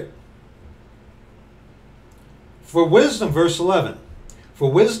Proverbs 8. For wisdom, verse 11.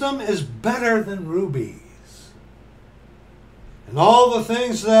 For wisdom is better than rubies. And all the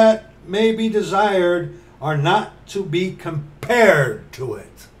things that may be desired are not to be compared to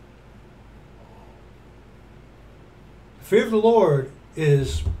it. The fear of the Lord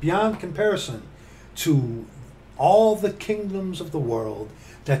is beyond comparison to all the kingdoms of the world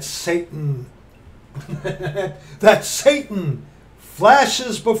that Satan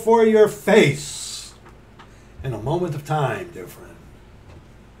flashes before your face in a moment of time, dear friend.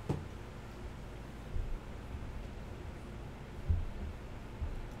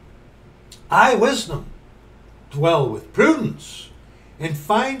 I, wisdom, dwell with prudence, and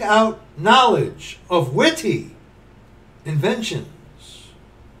find out knowledge of witty inventions.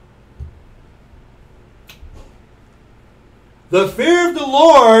 The fear of the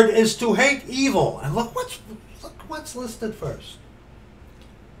Lord is to hate evil. And look what's listed first.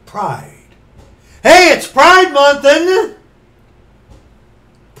 Pride. Hey, it's Pride Month, isn't it?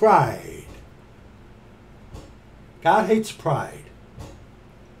 Pride. God hates pride.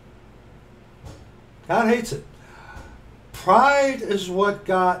 God hates it. Pride is what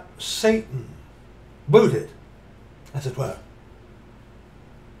got Satan booted, as it were.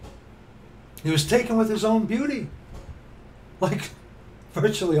 He was taken with his own beauty, like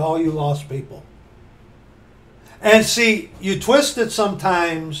virtually all you lost people. And see, you twist it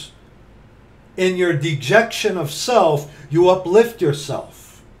sometimes in your dejection of self, you uplift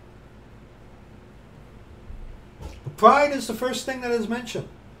yourself. pride is the first thing that is mentioned.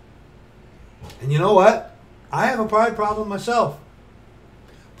 And you know what? I have a pride problem myself.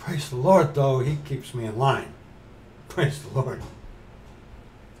 Praise the Lord, though. He keeps me in line. Praise the Lord.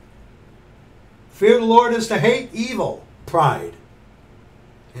 Fear of the Lord is to hate evil, pride,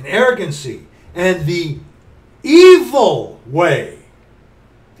 and arrogancy, and the evil way.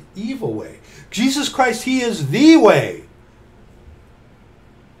 The evil way. Jesus Christ, He is the way.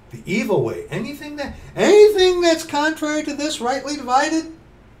 The evil way. Anything that's contrary to this, rightly divided,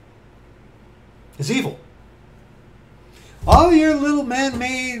 is evil. All your little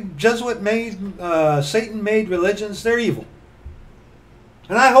man-made, Jesuit-made, Satan-made religions, they're evil.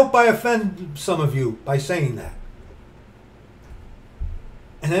 And I hope I offend some of you by saying that.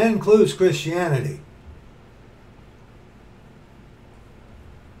 And that includes Christianity.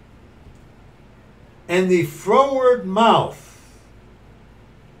 And the froward mouth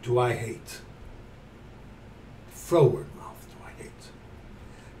do I hate. Froward mouth do I hate.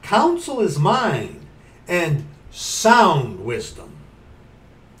 Counsel is mine, and sound wisdom.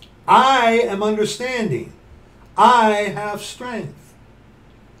 I am understanding. I have strength.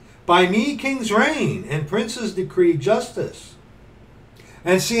 By me kings reign, and princes decree justice.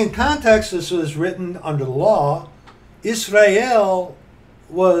 And see, in context, this was written under the law. Israel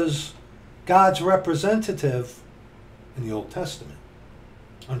was God's representative in the Old Testament,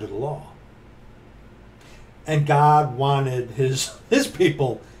 under the law. And God wanted his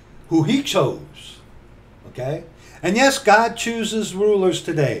people who He chose. Okay? And yes, God chooses rulers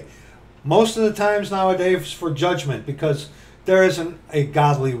today. Most of the times nowadays for judgment, because there isn't a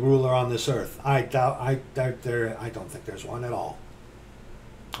godly ruler on this earth. I don't think there's one at all.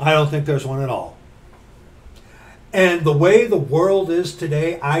 I don't think there's one at all. And the way the world is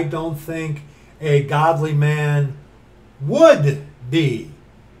today, I don't think a godly man would be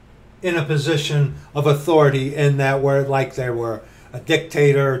in a position of authority in that where like there were a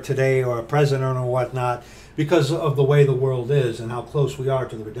dictator today or a president or whatnot, because of the way the world is and how close we are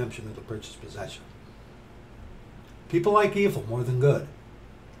to the redemption of the purchased possession. People like evil more than good.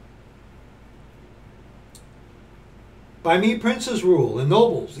 By me princes rule, and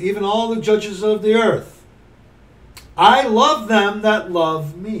nobles, even all the judges of the earth. I love them that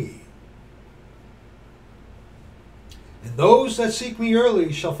love me. And those that seek me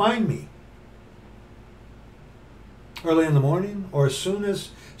early shall find me. Early in the morning, or as soon as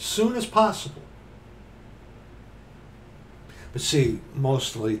possible. But see,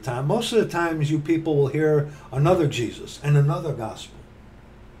 most of the times you people will hear another Jesus and another gospel,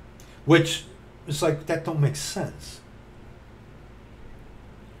 which is like, that don't make sense.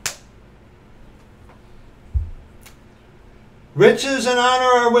 Riches and honor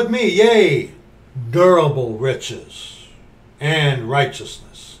are with me, yea, durable riches and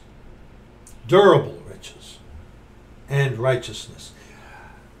righteousness. Durable riches and righteousness.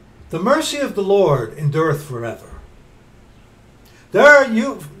 The mercy of the Lord endureth forever.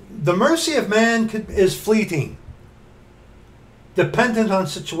 The mercy of man is fleeting, dependent on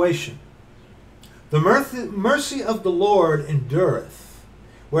situation. The mercy of the Lord endureth,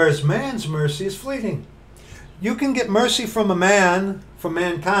 whereas man's mercy is fleeting. You can get mercy from a man, from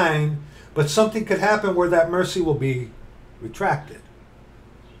mankind, but something could happen where that mercy will be retracted.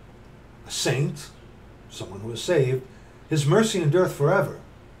 A saint, someone who is saved, his mercy endureth forever.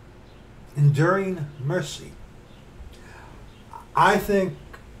 Enduring mercy. I think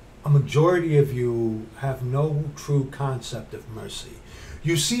a majority of you have no true concept of mercy.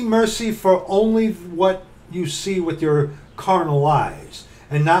 You see mercy for only what you see with your carnal eyes,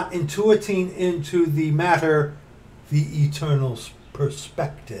 and not intuiting into the matter, the eternal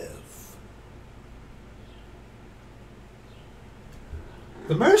perspective.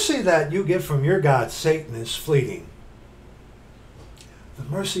 The mercy that you get from your God, Satan, is fleeting. The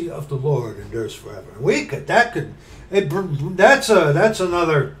mercy of the Lord endures forever. That's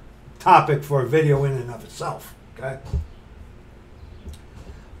another topic for a video in and of itself. Okay.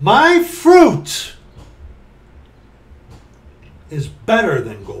 My fruit is better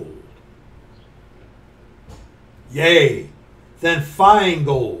than gold, yea, than fine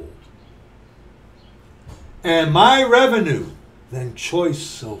gold, and my revenue than choice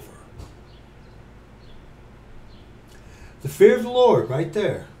silver. The fear of the Lord, right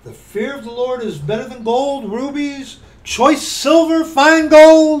there. The fear of the Lord is better than gold, rubies, choice silver, fine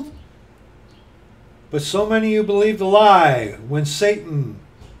gold. But so many of you believe the lie when Satan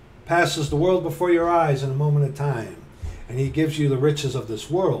passes the world before your eyes in a moment of time, and he gives you the riches of this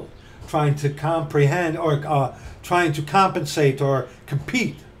world, trying to comprehend or trying to compensate or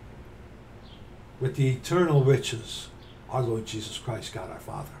compete with the eternal riches, our Lord Jesus Christ, God our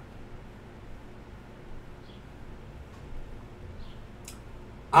Father.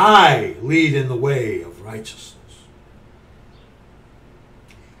 I lead in the way of righteousness.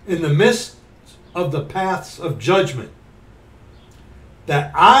 In the midst of the paths of judgment,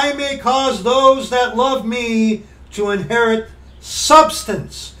 that I may cause those that love me to inherit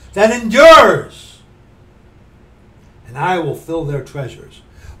substance that endures, and I will fill their treasures.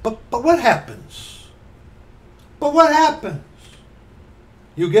 But what happens? But what happens?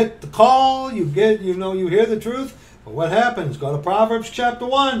 You get the call, you hear the truth, but what happens? Go to Proverbs chapter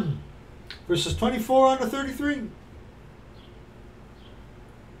 1, verses 24 on to 33.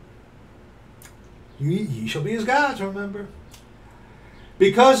 Ye shall be as gods, remember.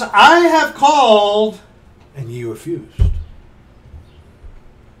 Because I have called, and ye refused.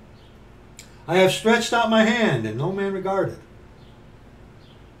 I have stretched out my hand, and no man regarded.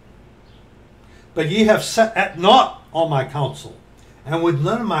 But ye have set at naught all my counsel, and with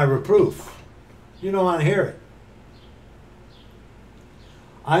none of my reproof. You don't want to hear it.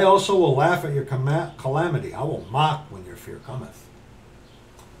 I also will laugh at your calamity. I will mock when your fear cometh.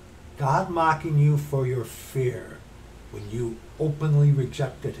 God mocking you for your fear when you openly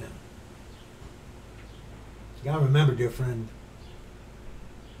rejected him. You got to remember, dear friend,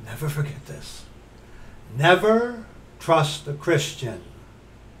 never forget this. Never trust a Christian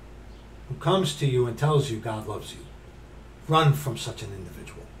who comes to you and tells you God loves you. Run from such an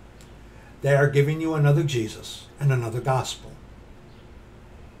individual. They are giving you another Jesus and another gospel.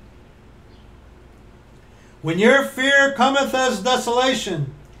 When your fear cometh as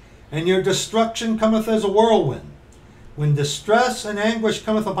desolation, and your destruction cometh as a whirlwind, when distress and anguish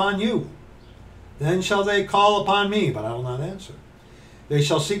cometh upon you, then shall they call upon me, but I will not answer. They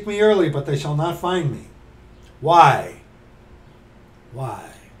shall seek me early, but they shall not find me. Why?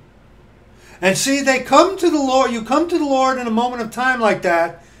 Why? And see, they come to the Lord. You come to the Lord in a moment of time like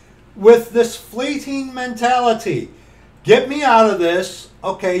that with this fleeting mentality. Get me out of this.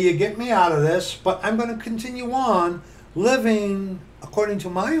 Okay, you get me out of this, but I'm going to continue on living according to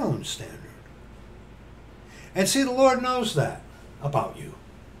my own standard. And see, the Lord knows that about you.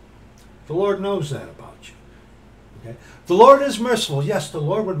 The Lord knows that about you. Okay? The Lord is merciful. Yes, the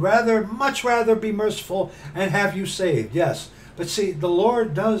Lord would much rather be merciful and have you saved. Yes. But see, the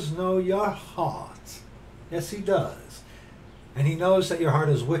Lord does know your heart. Yes, he does. And he knows that your heart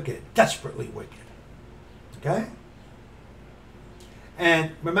is wicked, desperately wicked. Okay?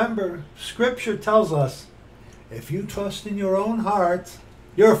 And remember, Scripture tells us, if you trust in your own heart,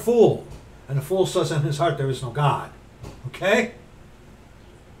 you're a fool. And the fool says in his heart there is no God. Okay?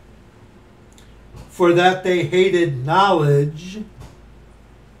 For that they hated knowledge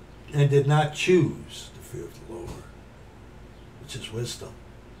and did not choose the fear of the Lord, which is wisdom.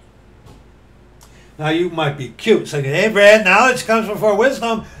 Now you might be cute, saying, hey Brad, knowledge comes before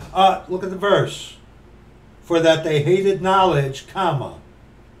wisdom. Look at the verse. For that they hated knowledge, comma,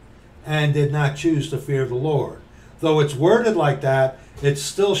 and did not choose the fear of the Lord. Though it's worded like that, it's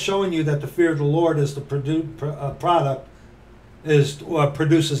still showing you that the fear of the Lord is the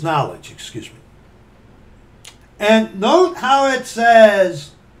produces knowledge. Excuse me. And note how it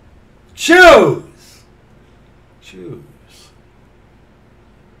says, choose. Choose.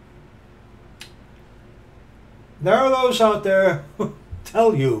 There are those out there who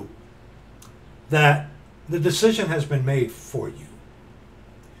tell you that the decision has been made for you.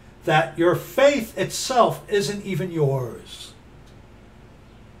 That your faith itself isn't even yours.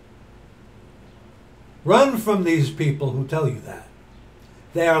 Run from these people who tell you that.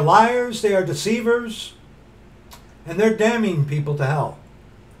 They are liars, they are deceivers, and they're damning people to hell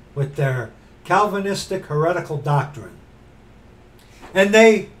with their Calvinistic heretical doctrine. And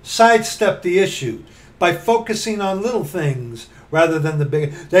they sidestep the issue by focusing on little things rather than the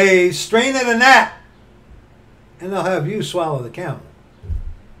big. They strain at a gnat, and they'll have you swallow the camel.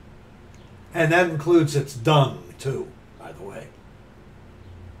 And that includes its dung, too, by the way.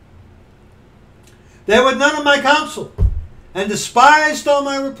 They would none of my counsel, and despised all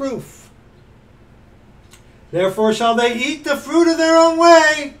my reproof. Therefore shall they eat the fruit of their own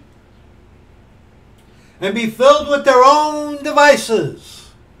way, and be filled with their own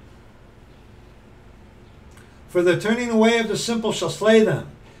devices. For the turning away of the simple shall slay them,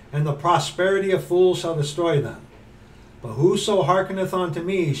 and the prosperity of fools shall destroy them. But whoso hearkeneth unto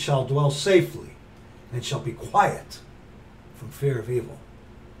me shall dwell safely, and shall be quiet from fear of evil.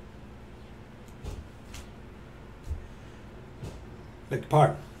 Beg your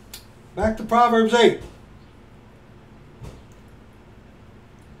pardon. Back to Proverbs 8.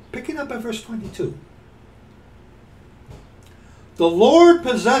 Picking up at verse 22. The Lord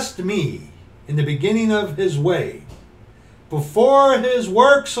possessed me in the beginning of his way, before his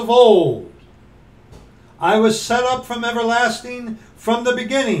works of old. I was set up from everlasting, from the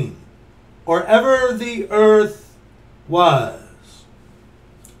beginning, or ever the earth was.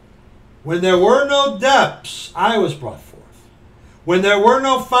 When there were no depths, I was brought forth. When there were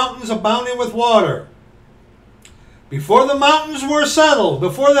no fountains abounding with water. Before the mountains were settled,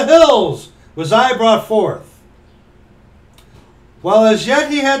 before the hills was I brought forth. While as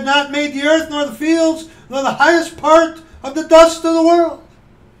yet he had not made the earth, nor the fields, nor the highest part of the dust of the world.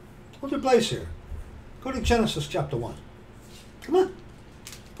 Hold your place here. Go to Genesis chapter 1. Come on.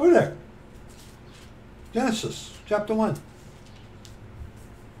 Go there. Genesis chapter 1.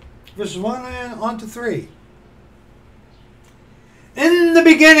 Verses 1 and on to 3. In the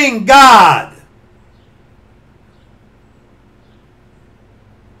beginning, God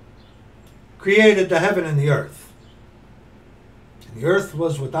created the heaven and the earth. And the earth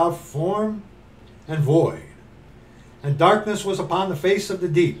was without form and void, and darkness was upon the face of the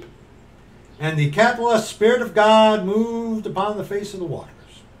deep. And the capital S Spirit of God moved upon the face of the waters.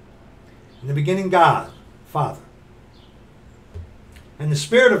 In the beginning, God, Father. And the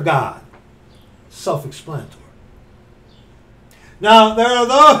Spirit of God, self-explanatory. Now, there are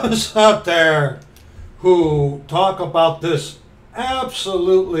those out there who talk about this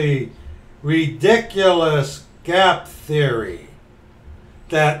absolutely ridiculous gap theory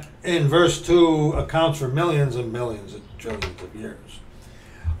that in verse 2 accounts for millions and millions and trillions of years.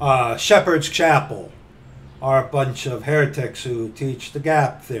 Shepherd's Chapel are a bunch of heretics who teach the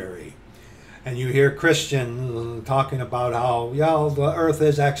gap theory. And you hear Christians talking about how, yeah, the earth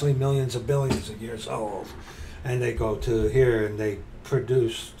is actually millions of billions of years old. And they go to here and they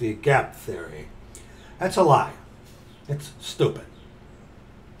produce the gap theory. That's a lie. It's stupid.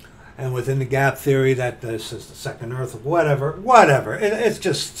 And within the gap theory that this is the second earth, whatever. It's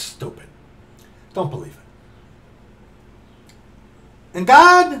just stupid. Don't believe it. And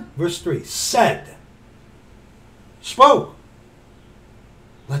God, verse 3, said, spoke,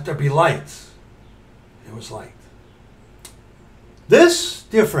 let there be light. There was light. This,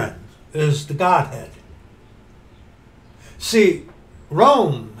 dear friend, is the Godhead. See,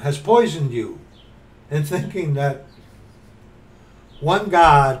 Rome has poisoned you in thinking that one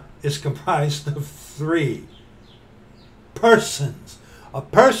God is comprised of three persons. A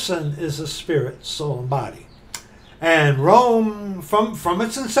person is a spirit, soul, and body. And Rome, from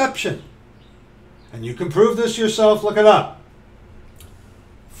its inception, and you can prove this yourself, look it up.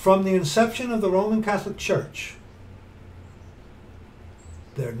 From the inception of the Roman Catholic Church,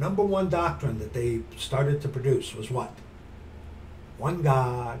 their number one doctrine that they started to produce was what? One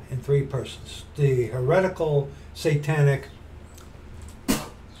God in three persons. The heretical, satanic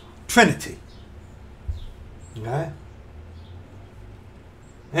Trinity. Okay?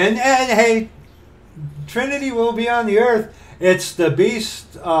 And hey, Trinity will be on the earth. It's the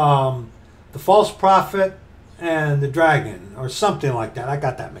beast, the false prophet, and the dragon, or something like that. I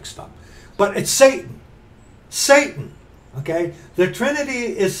got that mixed up. But it's Satan. Satan. Okay? The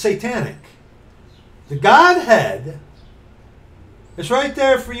Trinity is satanic. The Godhead is right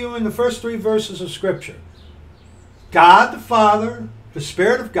there for you in the first three verses of Scripture. God the Father, the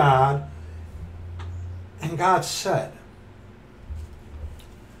Spirit of God, and God said.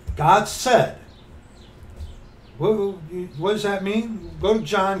 God said. What does that mean? Go to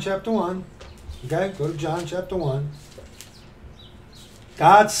John chapter 1. Okay, go to John chapter 1.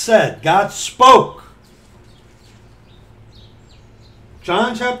 God said. God spoke.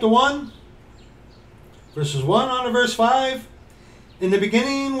 John chapter 1, verses 1 on to verse 5. In the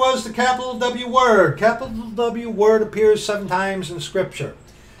beginning was the capital W word. Capital W word appears 7 times in Scripture.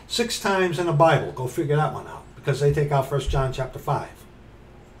 6 times in the Bible. Go figure that one out. Because they take out 1 John chapter 5.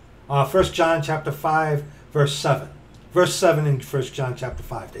 1 John chapter 5, verse 7. Verse 7 in 1 John chapter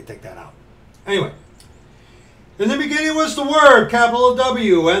 5. They take that out. Anyway. In the beginning was the Word, capital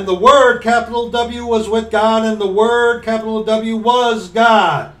W. And the Word, capital W, was with God. And the Word, capital W, was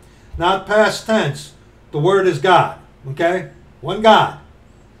God. Not past tense. The Word is God. Okay? One God.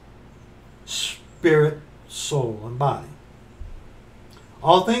 Spirit, soul, and body.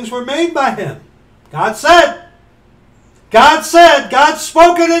 All things were made by Him. God said. God said. God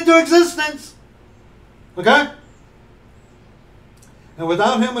spoke it into existence. Okay? And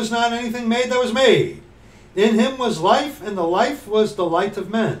without Him was not anything made that was made. In Him was life, and the life was the light of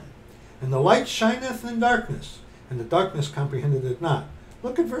men. And the light shineth in darkness, and the darkness comprehended it not.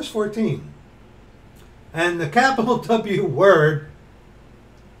 Look at verse 14. And the capital W Word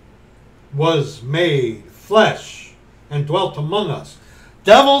was made flesh and dwelt among us.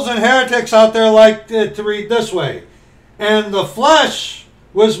 Devils and heretics out there like to read this way. And the flesh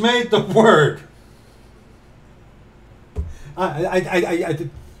was made the Word. I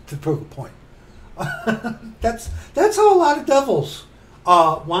to prove a point. That's how a lot of devils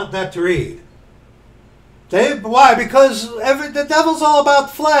want that to read. Why? Because the devil's all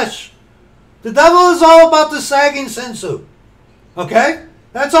about flesh. The devil is all about the sagging sin suit. Okay?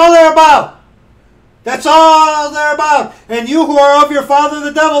 That's all they're about. That's all they're about. And you who are of your father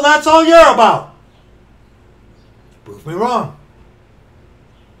the devil, that's all you're about. Prove me wrong.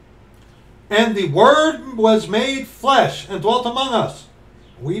 And the Word was made flesh and dwelt among us.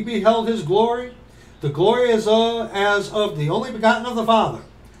 We beheld his glory. The glory as of the only begotten of the Father,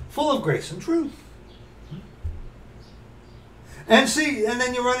 full of grace and truth. And see, and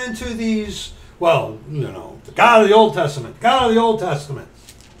then you run into these, well, the God of the Old Testament, God of the Old Testament.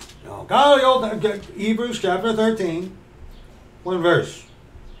 God of the Old Testament, Hebrews chapter 13, one verse.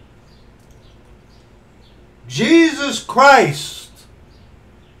 Jesus Christ,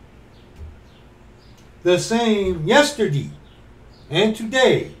 the same yesterday and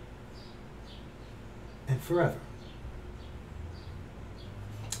today and forever.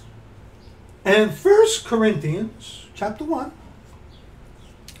 And 1 Corinthians chapter 1.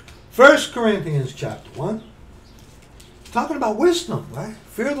 1 Corinthians chapter 1. Talking about wisdom, right?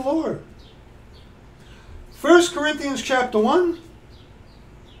 Fear the Lord. 1 Corinthians chapter 1.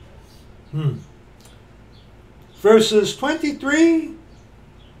 Verses 23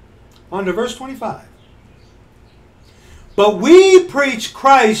 on to verse 25. But we preach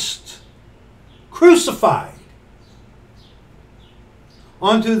Christ crucified,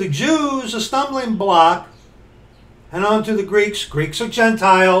 unto the Jews a stumbling block, and unto the Greeks or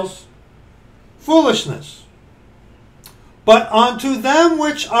Gentiles, foolishness. But unto them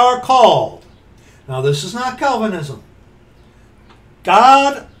which are called. Now this is not Calvinism.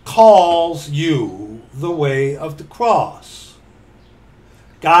 God calls you the way of the cross.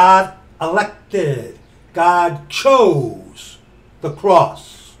 God elected. God chose the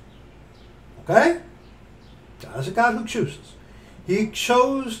cross. Okay? God is a God who chooses. He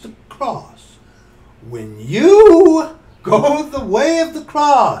chose the cross. When you go the way of the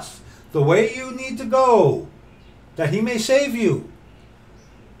cross, the way you need to go, that he may save you,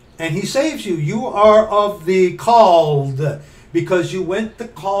 and he saves you, you are of the called, because you went the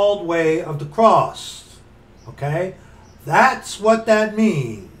called way of the cross. Okay? That's what that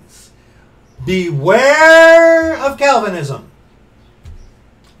means. Beware of Calvinism,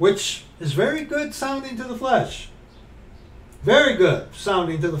 which is very good sounding to the flesh. Very good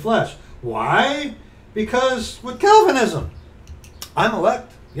sounding to the flesh. Why? Because with Calvinism, I'm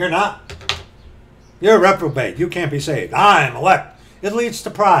elect, you're not. You're a reprobate, you can't be saved. I'm elect. It leads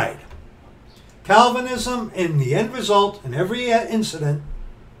to pride. Calvinism, in the end result, in every incident,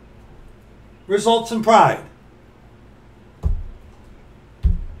 results in pride.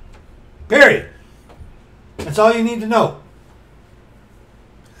 Period. That's all you need to know.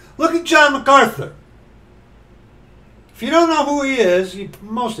 Look at John MacArthur. If you don't know who he is,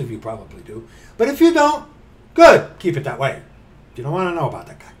 most of you probably do. But if you don't, good. Keep it that way. You don't want to know about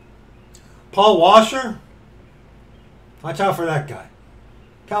that guy. Paul Washer, watch out for that guy.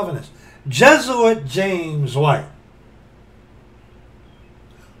 Calvinist. Jesuit James White,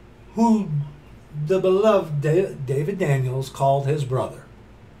 who the beloved David Daniels called his brother.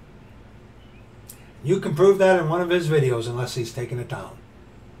 You can prove that in one of his videos unless he's taken it down.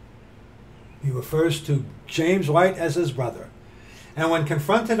 He refers to James White as his brother. And when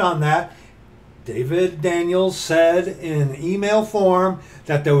confronted on that, David Daniels said in email form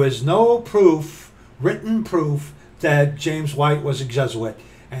that there was no proof, written proof, that James White was a Jesuit.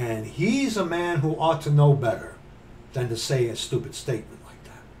 And he's a man who ought to know better than to say a stupid statement like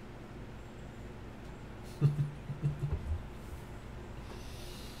that.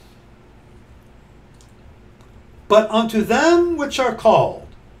 But unto them which are called,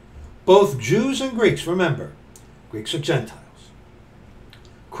 both Jews and Greeks, remember, Greeks or Gentiles,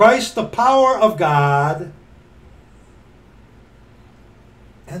 Christ the power of God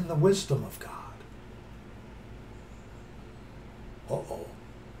and the wisdom of God. Uh-oh.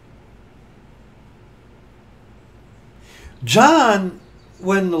 John,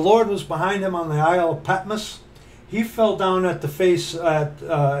 when the Lord was behind him on the Isle of Patmos, he fell down at the face in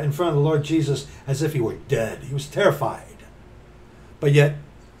front of the Lord Jesus as if he were dead. He was terrified. But yet,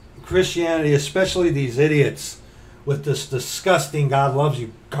 Christianity, especially these idiots with this disgusting God loves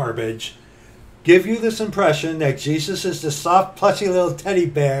you garbage, give you this impression that Jesus is this soft, plushy little teddy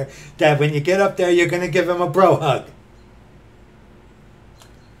bear that when you get up there, you're going to give him a bro hug.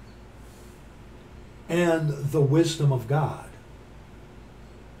 And the wisdom of God.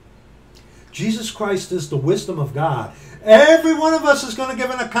 Jesus Christ is the wisdom of God. Every one of us is going to give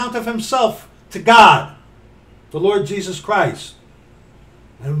an account of himself to God, the Lord Jesus Christ.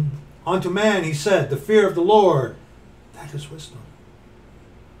 And Unto man he said, the fear of the Lord, that is wisdom.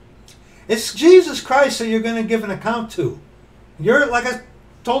 It's Jesus Christ that you're going to give an account to. Like I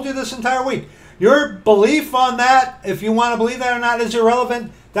told you this entire week, your belief on that, if you want to believe that or not, is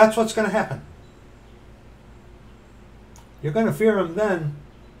irrelevant. That's what's going to happen. You're going to fear him then.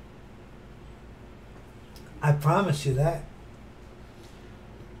 I promise you that.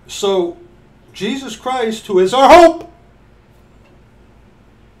 So, Jesus Christ, who is our hope,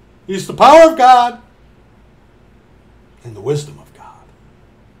 he's the power of God and the wisdom of God.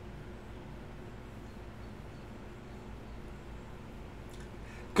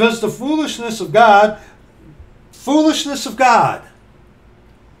 Because the foolishness of God,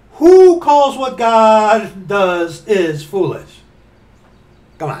 who calls what God does is foolish?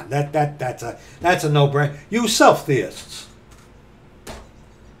 Come on, that's a no-brainer. You self-theists.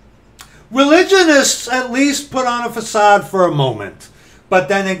 Religionists at least put on a facade for a moment. But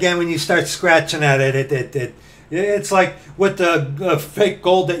then again, when you start scratching at it, it's like with the fake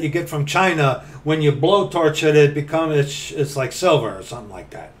gold that you get from China. When you blowtorch it, it's like silver or something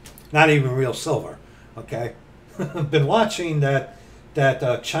like that. Not even real silver. Okay, I've been watching that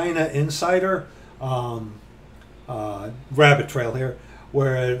China Insider rabbit trail here,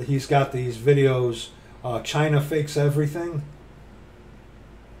 where he's got these videos. China fakes everything.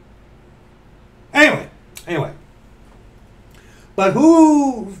 Anyway. But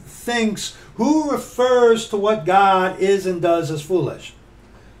who refers to what God is and does as foolish?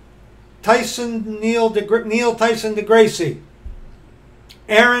 Neil Tyson DeGracy,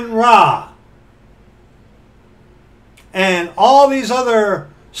 Aaron Ra, and all these other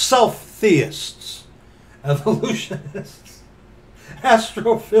self-theists, evolutionists,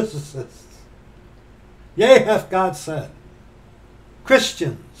 astrophysicists. Yea, hath God said.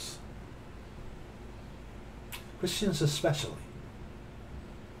 Christians especially.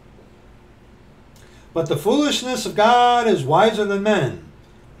 But the foolishness of God is wiser than men.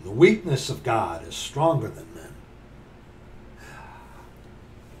 And the weakness of God is stronger than men.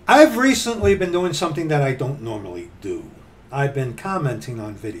 I've recently been doing something that I don't normally do. I've been commenting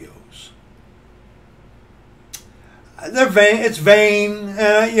on videos. They're vain. It's vain.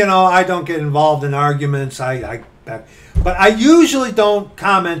 I don't get involved in arguments. But I usually don't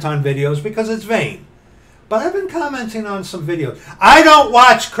comment on videos because it's vain. But I've been commenting on some videos. I don't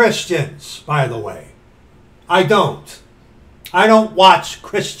watch Christians, by the way. I don't watch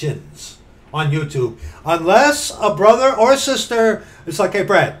Christians on YouTube unless a brother or a sister is like, hey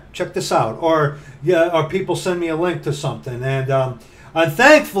Brad, check this out, or people send me a link to something, and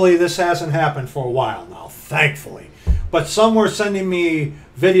thankfully this hasn't happened for a while now, thankfully. But some were sending me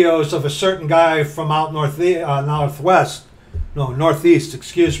videos of a certain guy from out northeast,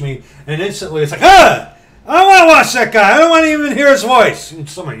 excuse me, and instantly it's like, I don't want to watch that guy. I don't want to even hear his voice. And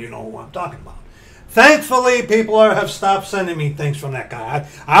some of you know who I'm talking about. Thankfully, people have stopped sending me things from that guy.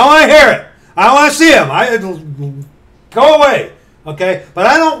 I don't want to hear it. I don't want to see him. Go away. Okay? But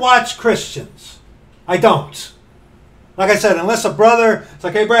I don't watch Christians. I don't. Like I said, unless a brother, it's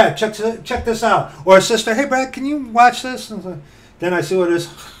like, hey, Brad, check this out. Or a sister, hey, Brad, can you watch this? And then I see what it is.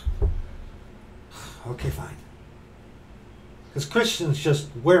 Okay, fine. Because Christians just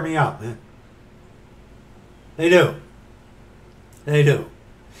wear me out, man. They do. They do.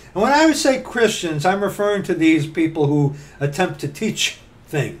 And when I say Christians, I'm referring to these people who attempt to teach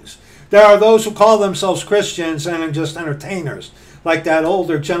things. There are those who call themselves Christians and are just entertainers, like that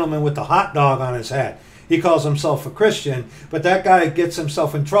older gentleman with the hot dog on his hat. He calls himself a Christian, but that guy gets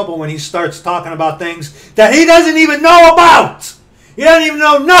himself in trouble when he starts talking about things that he doesn't even know about. He doesn't even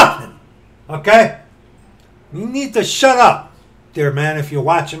know nothing. Okay? You need to shut up, dear man, if you're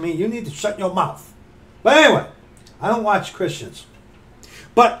watching me. You need to shut your mouth. But anyway, I don't watch Christians.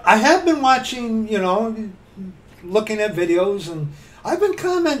 But I have been watching, looking at videos, and I've been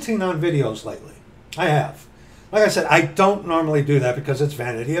commenting on videos lately. I have. Like I said, I don't normally do that because it's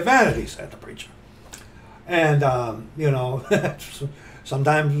vanity of vanities, said the preacher. And,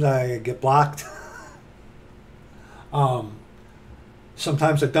 sometimes I get blocked.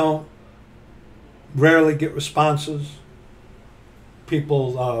 Sometimes I don't. Rarely get responses.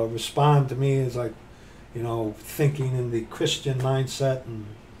 People respond to me as like, thinking in the Christian mindset, and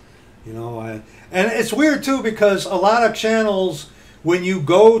and it's weird too because a lot of channels, when you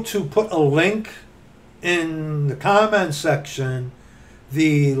go to put a link in the comment section,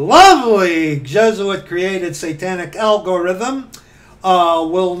 the lovely Jesuit created satanic algorithm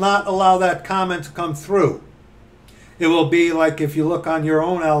will not allow that comment to come through. It will be like if you look on your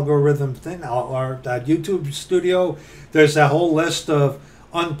own algorithm thing or that YouTube studio, there's a whole list of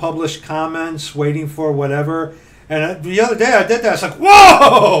unpublished comments waiting for whatever. And the other day I did that. I was like,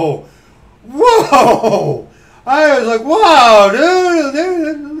 whoa! Whoa! I was like, wow, dude.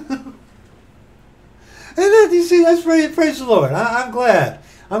 And then, you see, that's praise the Lord. I'm glad.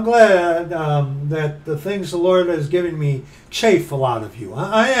 I'm glad that the things the Lord has given me chafe a lot of you.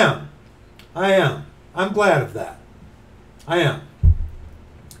 I am. I am. I'm glad of that. I am.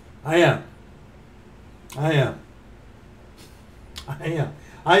 I am. I am. I am.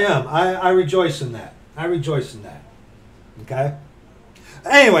 I am. I rejoice in that. I rejoice in that. Okay?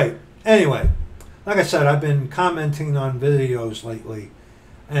 Anyway, like I said, I've been commenting on videos lately.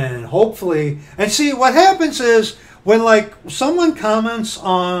 And hopefully, and see, what happens is when like someone comments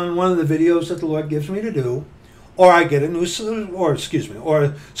on one of the videos that the Lord gives me to do, or I get a new, or excuse me,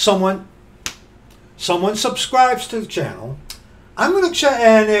 or someone subscribes to the channel, I'm going to check,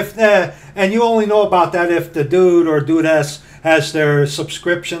 and if and you only know about that if the dude or dudess has their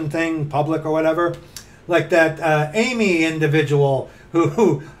subscription thing public or whatever, like that Amy individual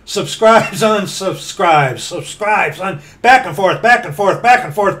who subscribes, unsubscribes, subscribes, back and forth, back and forth, back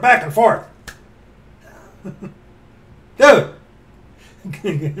and forth, back and forth. Dude,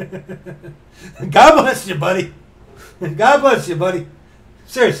 God bless you, buddy. God bless you, buddy.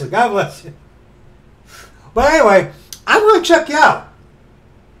 Seriously, God bless you. But anyway, I'm going to check you out.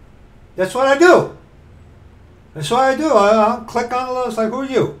 That's what I do. That's what I do. I'll click on the list, like, who are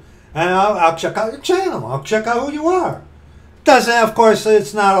you? And I'll check out your channel. I'll check out who you are. Doesn't, of course,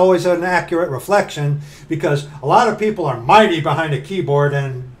 it's not always an accurate reflection because a lot of people are mighty behind a keyboard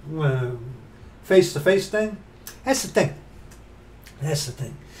and face-to-face thing. That's the thing. That's the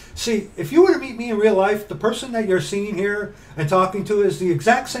thing. See, if you were to meet me in real life, the person that you're seeing here and talking to is the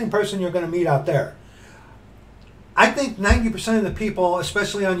exact same person you're going to meet out there. I think 90% of the people,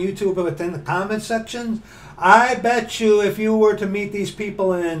 especially on YouTube within the comment section, I bet you if you were to meet these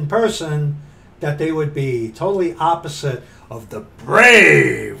people in person, that they would be totally opposite of the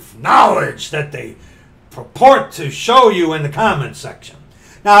brave knowledge that they purport to show you in the comment section.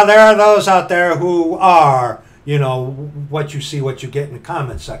 Now, there are those out there who are, you know, what you see, what you get in the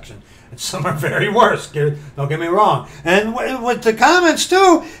comment section. And some are very worse, don't get me wrong. And with the comments,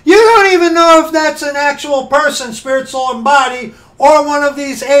 too, you don't even know if that's an actual person, spirit, soul, and body, or one of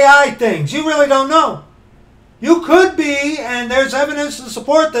these AI things. You really don't know. You could be, and there's evidence to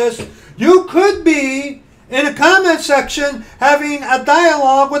support this, you could be in a comment section having a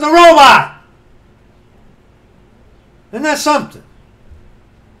dialogue with a robot. Isn't that something?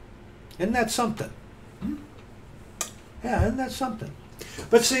 Isn't that something? Yeah, isn't that something?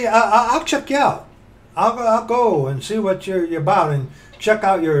 But see, I'll check you out. I'll go and see what you're about and check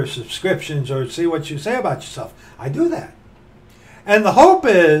out your subscriptions or see what you say about yourself. I do that. And the hope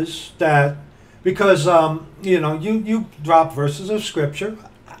is that because, you know, you drop verses of Scripture,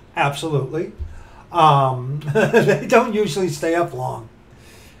 absolutely. They don't usually stay up long.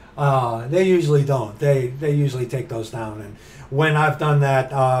 They usually don't. They usually take those down. And when I've done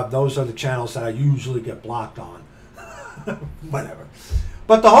that, those are the channels that I usually get blocked on. Whatever.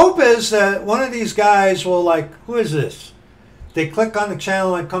 But the hope is that one of these guys will like, who is this? They click on the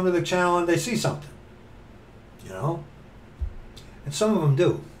channel and come to the channel and they see something. You know? And some of them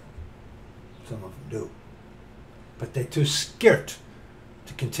do. Some of them do. But they're too scared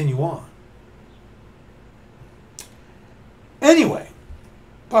to continue on. Anyway,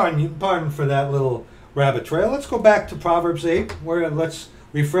 pardon for that little rabbit trail. Let's go back to Proverbs 8, where let's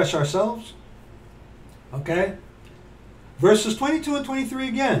refresh ourselves. Okay? Verses 22 and 23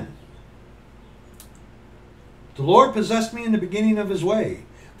 again. The Lord possessed me in the beginning of his way,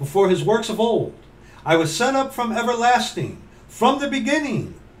 before his works of old. I was set up from everlasting, from the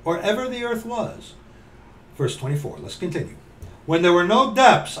beginning, or ever the earth was. Verse 24, let's continue. When there were no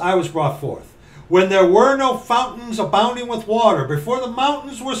depths, I was brought forth. When there were no fountains abounding with water, before the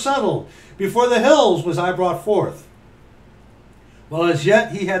mountains were settled, before the hills was I brought forth. Well, as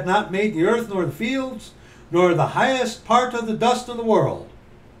yet he had not made the earth nor the fields, nor the highest part of the dust of the world.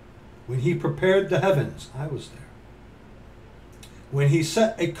 When he prepared the heavens, I was there. When he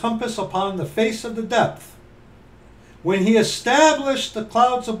set a compass upon the face of the depth. When he established the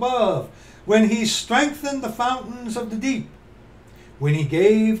clouds above. When he strengthened the fountains of the deep. When he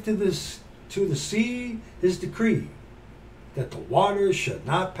gave to the sea his decree, that the waters should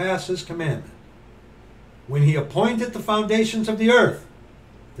not pass his commandment. When he appointed the foundations of the earth,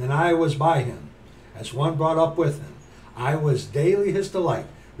 then I was by him, as one brought up with him. I was daily his delight,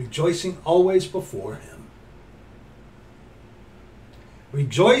 rejoicing always before him.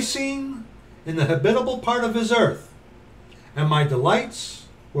 Rejoicing in the habitable part of his earth, and my delights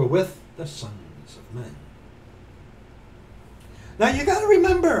were with the sons of men. Now you got to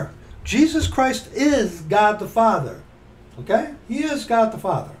remember, Jesus Christ is God the Father. Okay? He is God the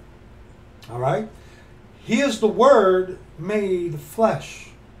Father. All right? He is the Word made flesh.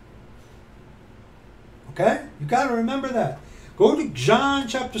 Okay? You got to remember that. Go to John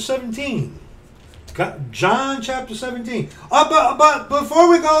chapter 17. John chapter 17. But before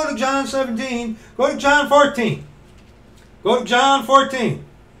we go to John 17, go to John 14. Go to John 14.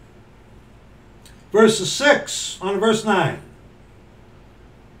 Verses 6 on to verse 9.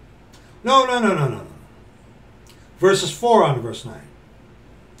 No. Verses 4 on to verse 9.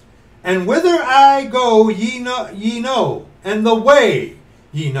 And whither I go ye know, and the way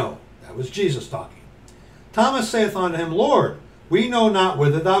ye know. That was Jesus talking. Thomas saith unto him, Lord, we know not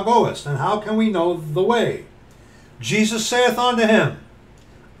whither thou goest, and how can we know the way? Jesus saith unto him,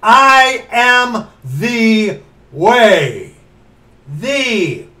 I am the way.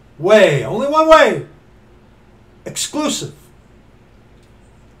 The way. Only one way. Exclusive.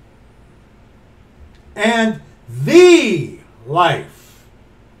 And the life.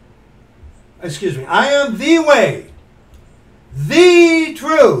 Excuse me. I am the way, the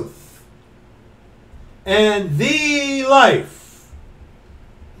truth, and the life.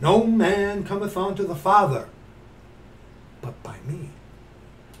 No man cometh unto the Father but by me.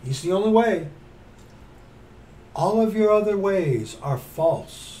 He's the only way. All of your other ways are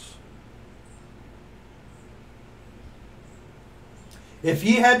false. If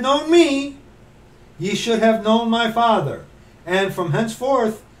ye had known me, ye should have known my Father. And from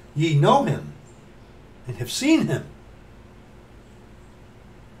henceforth ye know him and have seen him.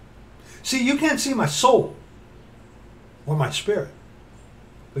 See, you can't see my soul or my spirit,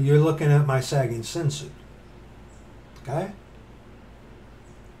 but you're looking at my sagging sin suit. Okay?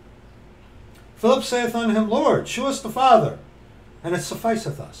 Philip saith unto him, Lord, shew us the Father, and it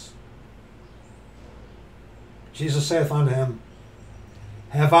sufficeth us. Jesus saith unto him,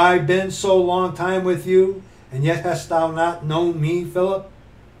 Have I been so long time with you, and yet hast thou not known me, Philip?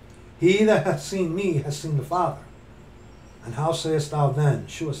 He that hath seen me hath seen the Father. And how sayest thou then,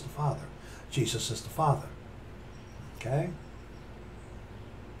 shew us the Father? Jesus is the Father. Okay?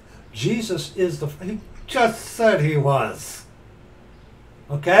 Jesus is the... He just said he was.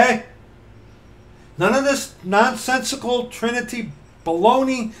 Okay? None of this nonsensical Trinity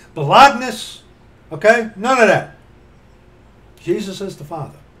baloney, balagness. Okay? None of that. Jesus is the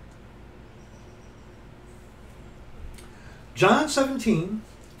Father. John 17,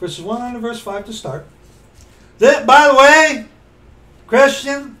 verses 1 on to verse 5 to start. By the way,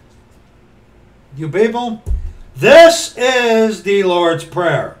 Christian, you people, this is the Lord's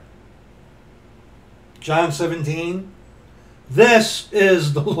Prayer. John 17, this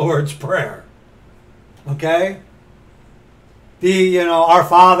is the Lord's Prayer. Okay? Our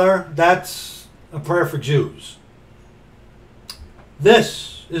Father, that's a prayer for Jews.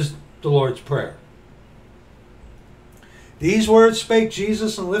 This is the Lord's Prayer. These words spake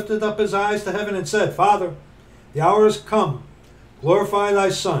Jesus, and lifted up his eyes to heaven, and said, Father, the hour is come. Glorify thy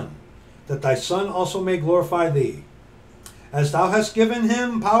Son, that thy Son also may glorify thee. As thou hast given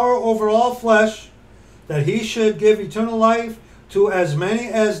him power over all flesh, that he should give eternal life to as many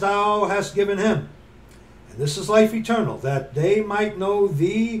as thou hast given him. And this is life eternal, that they might know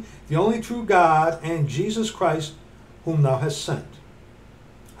thee, the only true God, and Jesus Christ, whom thou hast sent.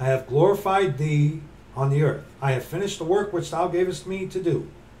 I have glorified thee on the earth. I have finished the work which thou gavest me to do.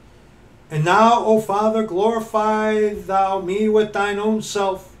 And now, O Father, glorify thou me with thine own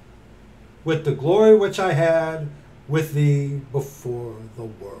self, with the glory which I had with thee before the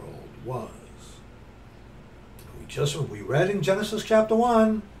world was. We read in Genesis chapter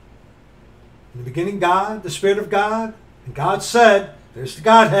 1, in the beginning God, the Spirit of God, and God said, there's the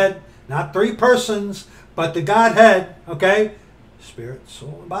Godhead, not three persons, but the Godhead, okay? Spirit,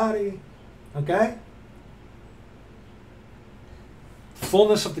 soul, and body, okay? The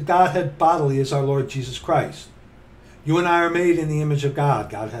fullness of the Godhead bodily is our Lord Jesus Christ. You and I are made in the image of God.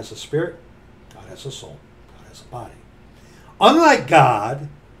 God has a spirit, God has a soul, God has a body. Unlike God,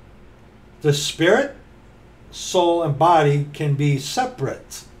 the spirit, soul, and body can be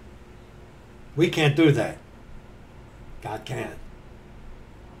separate. We can't do that. God can.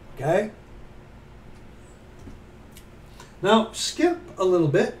 Okay? Now, skip a little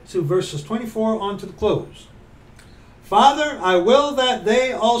bit to verses 24 on to the close. Father, I will that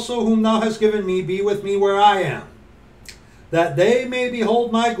they also whom thou hast given me be with me where I am, that they may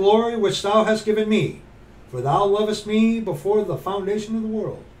behold my glory which thou hast given me, for thou lovest me before the foundation of the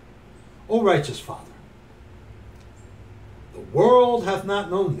world. O righteous Father, the world hath not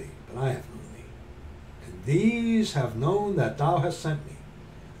known thee, but I have known thee. And these have known that thou hast sent me.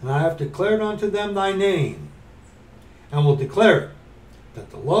 And I have declared unto them thy name, and will declare it,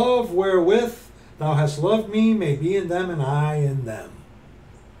 that the love wherewith thou hast loved me may be in them, and I in them.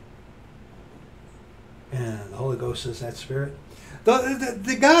 And the Holy Ghost is that Spirit.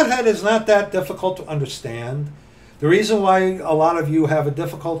 The Godhead is not that difficult to understand. The reason why a lot of you have a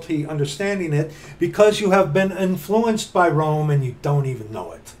difficulty understanding it, because you have been influenced by Rome and you don't even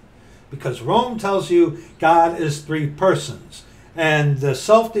know it. Because Rome tells you God is three persons. And the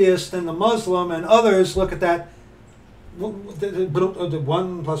self-deist and the Muslim and others look at that.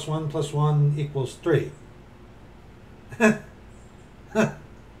 1 plus 1 plus 1 equals 3. I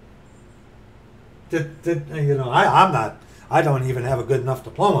don't even have a good enough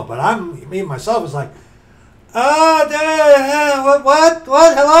diploma, but me myself is like, what,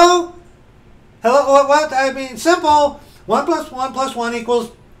 hello, what, I mean, simple, 1 plus 1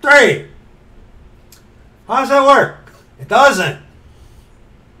 equals 3. How does that work? It doesn't.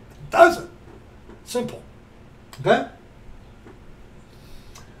 Simple. Okay?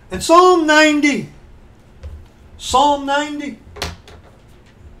 And Psalm 90,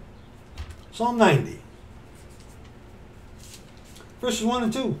 verses 1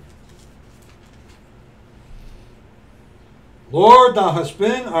 and 2. Lord, thou hast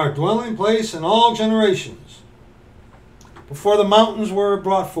been our dwelling place in all generations, before the mountains were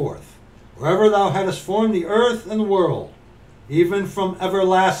brought forth, wherever thou hadst formed the earth and the world, even from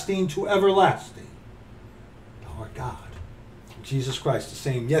everlasting to everlasting. Thou art God. Jesus Christ, the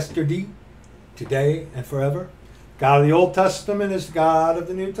same yesterday, today, and forever. God of the Old Testament is the God of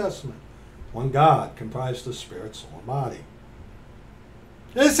the New Testament. One God, comprised of spirit, soul, and body.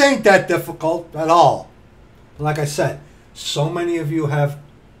 This ain't that difficult at all. But like I said, so many of you have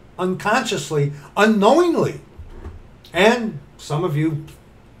unconsciously, unknowingly, and some of you,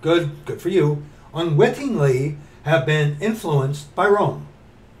 good for you, unwittingly have been influenced by Rome.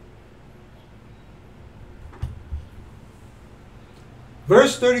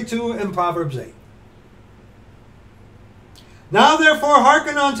 Verse 32 in Proverbs 8. Now therefore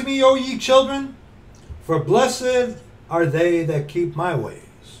hearken unto me, O ye children, for blessed are they that keep my ways.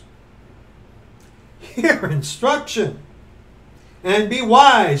 Hear instruction, and be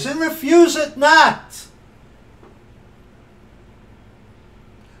wise, and refuse it not.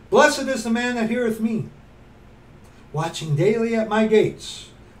 Blessed is the man that heareth me, watching daily at my gates,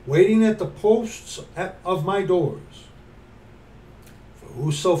 waiting at the posts of my doors. For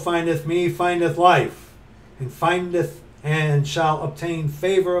whoso findeth me findeth life, and shall obtain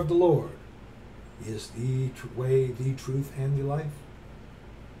favor of the Lord. He is the way, the truth, and the life.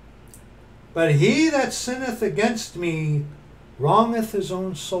 But he that sinneth against me wrongeth his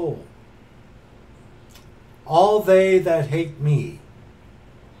own soul. All they that hate me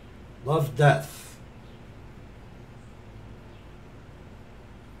love death.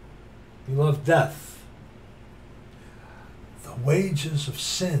 You love death. The wages of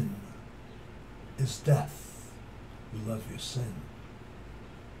sin is death. You love your sin.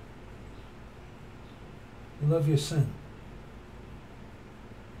 You love your sin.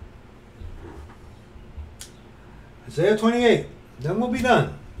 Isaiah 28. Then we'll be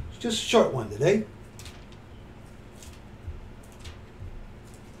done. It's just a short one today.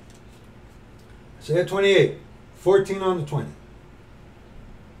 Isaiah 28, 14 on to 20.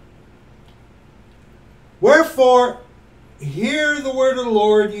 Wherefore, hear the word of the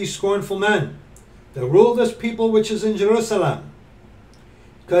Lord, ye scornful men, that rule this people which is in Jerusalem.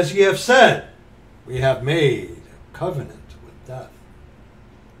 Because ye have said, we have made a covenant with death.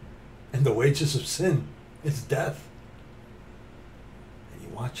 And the wages of sin is death. And you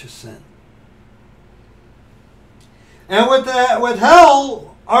want your sin. And with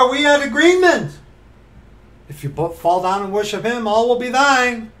hell are we at agreement. If you fall down and worship him, all will be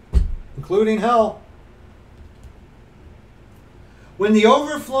thine, including hell. When the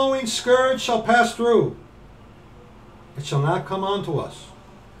overflowing scourge shall pass through, it shall not come unto us,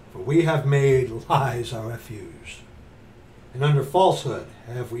 for we have made lies our refuge, and under falsehood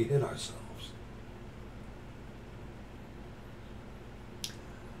have we hid ourselves.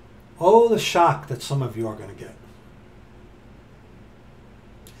 Oh, the shock that some of you are going to get.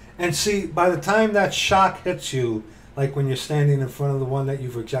 And see, by the time that shock hits you, like when you're standing in front of the one that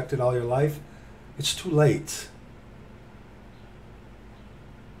you've rejected all your life, it's too late.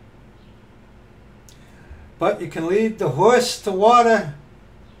 But you can lead the horse to water,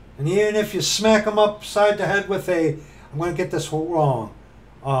 and even if you smack him upside the head with a, I'm going to get this wrong,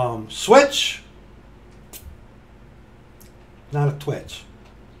 switch, not a twitch,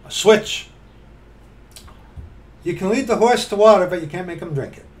 a switch. You can lead the horse to water, but you can't make him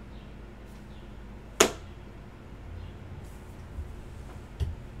drink it.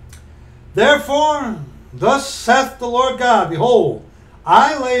 Therefore, thus saith the Lord God, behold,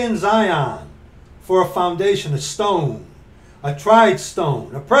 I lay in Zion for a foundation, a stone, a tried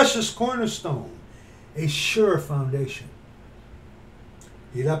stone, a precious cornerstone, a sure foundation.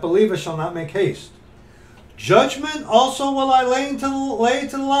 He that believeth shall not make haste. Judgment also will I lay to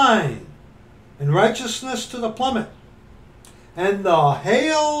the line, and righteousness to the plummet. And the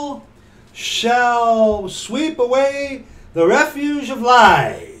hail shall sweep away the refuge of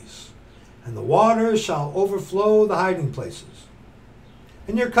lies, and the waters shall overflow the hiding places.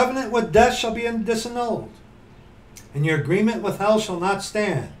 And your covenant with death shall be disannulled, and your agreement with hell shall not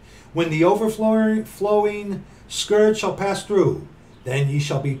stand. When the overflowing scourge shall pass through, then ye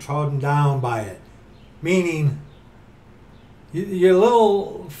shall be trodden down by it. Meaning, your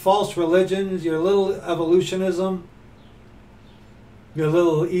little false religions, your little evolutionism, your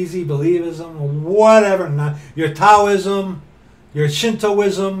little easy believism, whatever, your Taoism, your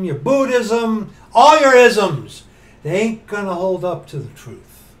Shintoism, your Buddhism, all your isms, they ain't going to hold up to the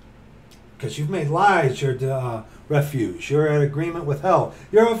truth. Because you've made lies your refuge. You're at agreement with hell.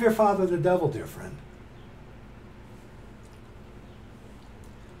 You're of your father the devil, dear friend.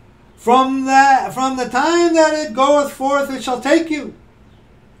 From the time that it goeth forth, it shall take you.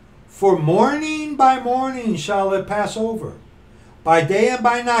 For morning by morning shall it pass over, by day and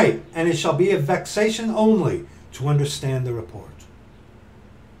by night, and it shall be a vexation only to understand the report.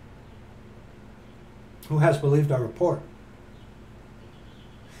 Who has believed our report?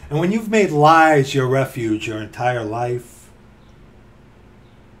 And when you've made lies your refuge your entire life,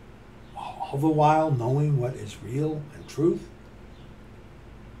 all the while knowing what is real and truth,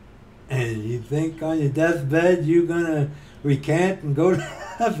 and you think on your deathbed you're going to recant and go to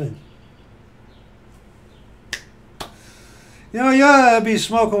heaven. You know, you ought to be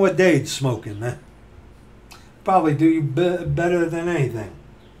smoking what Dave's smoking, man. Probably do you better than anything.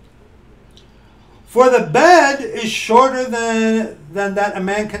 For the bed is shorter than that a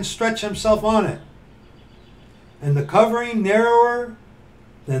man can stretch himself on it, and the covering narrower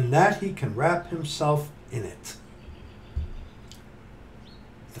than that he can wrap himself in it.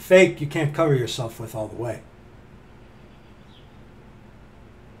 The fake you can't cover yourself with all the way.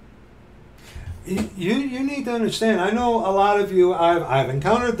 You need to understand. I know a lot of you, I've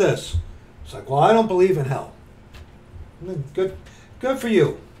encountered this. It's like, well, I don't believe in hell. Good for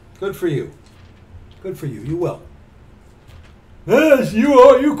you. Good for you. Good for you. You will. Yes,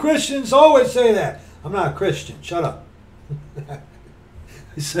 you Christians always say that. I'm not a Christian. Shut up. I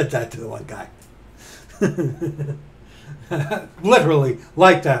said that to the one guy. Literally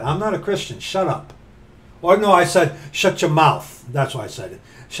like that. I'm not a Christian. Shut up. Or no, I said, shut your mouth. That's why I said it.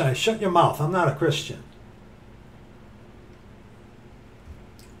 Shut your mouth. I'm not a Christian.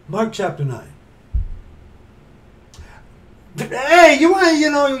 Mark chapter 9. Hey, you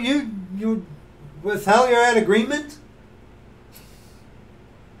with hell you're at agreement?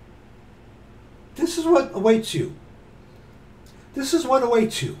 This is what awaits you. This is what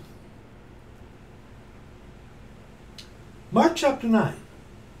awaits you. Mark chapter 9.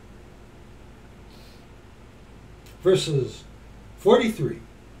 Verses 43.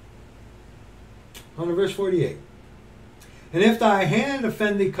 On to verse 48. And if thy hand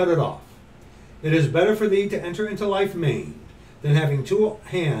offend thee, cut it off. It is better for thee to enter into life maimed, than having two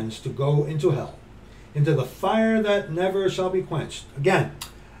hands to go into hell, into the fire that never shall be quenched. Again,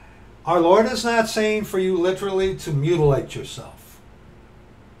 our Lord is not saying for you literally to mutilate yourself.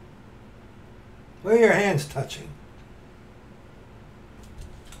 Where are your hands touching?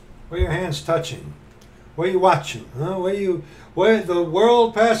 Where are your hands touching? Where are you watching? Huh? Where the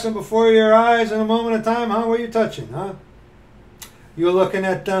world passing before your eyes in a moment of time? Huh? Where are you touching? Huh? You looking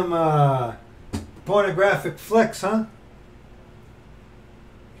at them pornographic flicks, huh?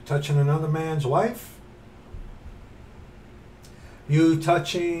 You touching another man's wife? You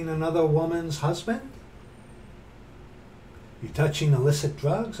touching another woman's husband? You touching illicit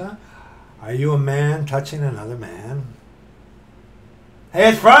drugs, huh? Are you a man touching another man?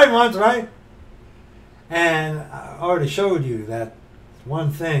 Hey, it's Pride Month, right? And I already showed you that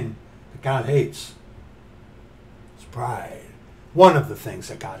one thing that God hates is pride. One of the things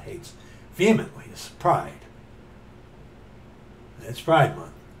that God hates vehemently is pride. It's Pride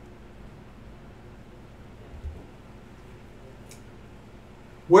Month.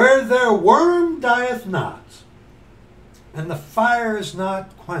 Where their worm dieth not, and the fire is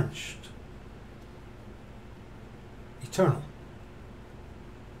not quenched. Eternal.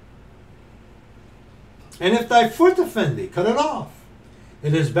 And if thy foot offend thee, cut it off.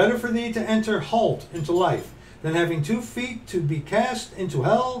 It is better for thee to enter halt into life, than having 2 feet to be cast into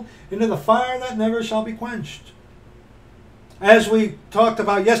hell, into the fire that never shall be quenched. As we talked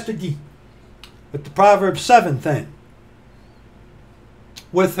about yesterday, with the Proverbs 7 thing.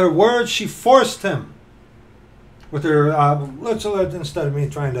 With her words, she forced him. With her, instead of me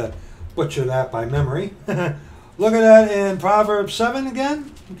trying to butcher that by memory. Look at that in Proverbs 7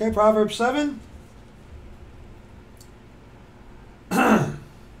 again. Okay, Proverbs 7.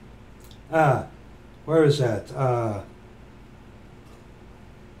 Where is that?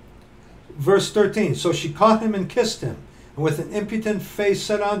 Verse 13. So she caught him and kissed him, and with an impudent face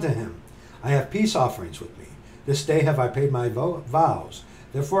said unto him, I have peace offerings with me. This day have I paid my vows.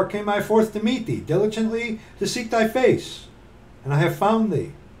 Therefore came I forth to meet thee, diligently to seek thy face. And I have found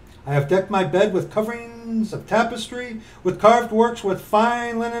thee. I have decked my bed with coverings of tapestry, with carved works, with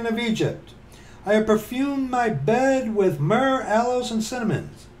fine linen of Egypt. I have perfumed my bed with myrrh, aloes, and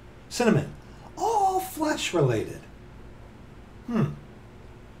cinnamon, all flesh related.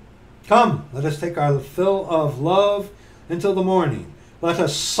 Come, let us take our fill of love until the morning. Let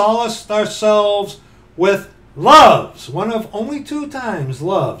us solace ourselves with loves. One of only 2 times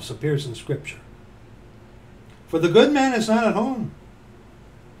loves appears in Scripture. For the good man is not at home.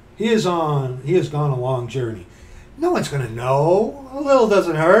 He has gone a long journey. No one's going to know. A little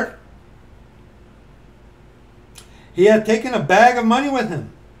doesn't hurt. He had taken a bag of money with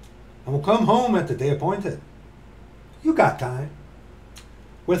him and will come home at the day appointed. You got time.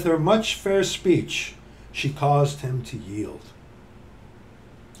 With her much fair speech, she caused him to yield.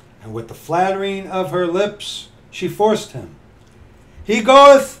 And with the flattering of her lips, she forced him. He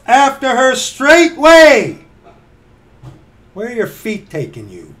goeth after her straightway. Where are your feet taking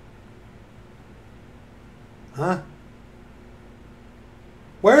you? Huh?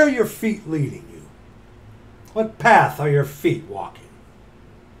 Where are your feet leading you? What path are your feet walking?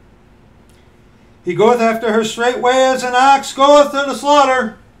 He goeth after her straightway as an ox goeth to the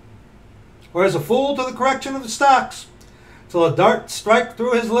slaughter, or as a fool to the correction of the stocks, till a dart strike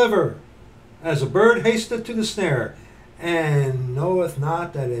through his liver, as a bird hasteth to the snare, and knoweth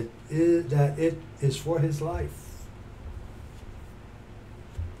not that it is for his life.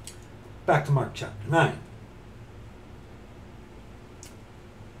 Back to Mark chapter 9.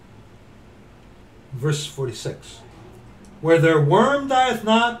 Verse 46. Where their worm dieth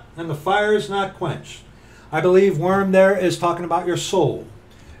not, and the fire is not quenched. I believe worm there is talking about your soul.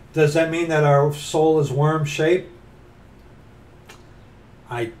 Does that mean that our soul is worm-shaped?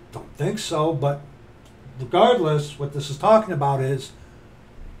 I don't think so, but regardless, what this is talking about is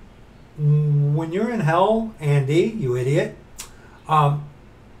when you're in hell, Andy, you idiot,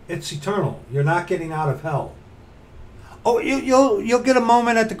 it's eternal. You're not getting out of hell. Oh, you'll get a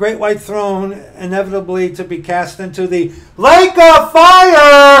moment at the great white throne, inevitably to be cast into the lake of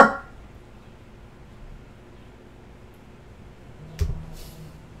fire.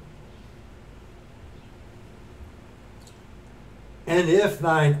 And if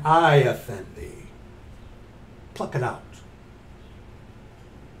thine eye offend thee, pluck it out.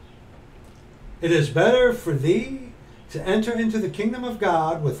 It is better for thee to enter into the kingdom of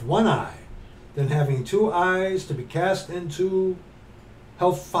God with one eye, than having 2 eyes to be cast into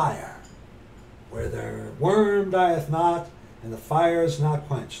hell fire, where their worm dieth not, and the fire is not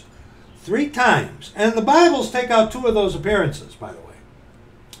quenched. 3 times. And the Bibles take out 2 of those appearances, by the way.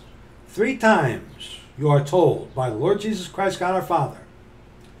 3 times you are told by the Lord Jesus Christ, God our Father,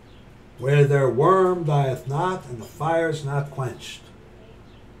 where their worm dieth not, and the fire is not quenched.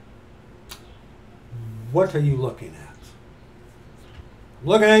 What are you looking at? I'm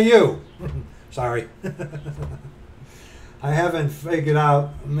looking at you. Sorry. I haven't figured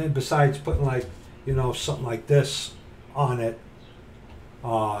out, besides putting like, something like this on it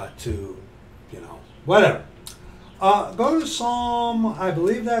to, whatever. Go to Psalm, I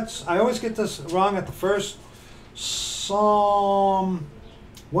believe I always get this wrong at the first, Psalm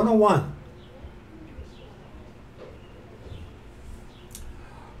 101.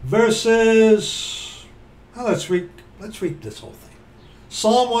 Verses, let's read this whole thing.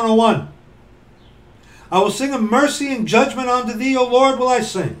 Psalm 101. I will sing of mercy and judgment unto thee, O Lord, will I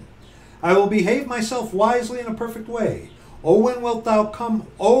sing. I will behave myself wisely in a perfect way. O when wilt thou come?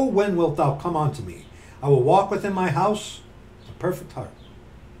 O when wilt thou come unto me? I will walk within my house, a perfect heart.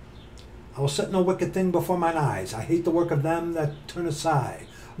 I will set no wicked thing before mine eyes. I hate the work of them that turn aside.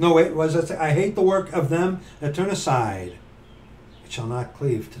 No, wait, what does it say? I hate the work of them that turn aside. It shall not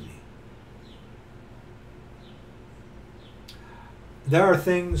cleave to me. There are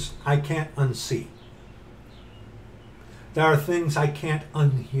things I can't unsee. There are things I can't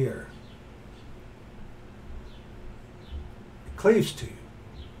unhear. It cleaves to you.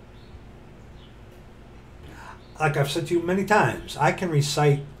 Like I've said to you many times, I can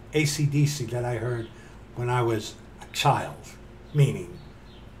recite AC/DC that I heard when I was a child, meaning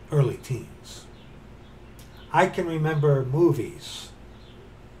early teens. I can remember movies.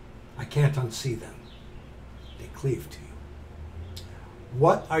 I can't unsee them. They cleave to you.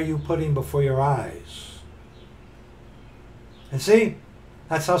 What are you putting before your eyes? And see,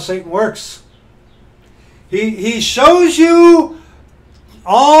 that's how Satan works. He shows you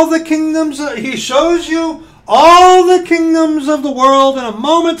all the kingdoms. He shows you all the kingdoms of the world in a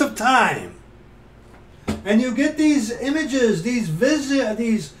moment of time. And you get these images, these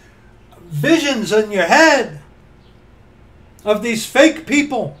visions in your head of these fake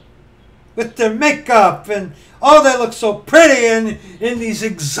people with their makeup and, oh, they look so pretty and in these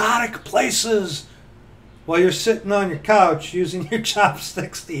exotic places while you're sitting on your couch using your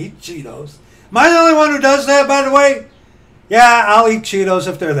chopsticks to eat Cheetos. Am I the only one who does that, by the way? Yeah, I'll eat Cheetos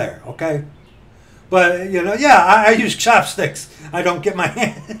if they're there, okay? But, you know, yeah, I use chopsticks. I don't get my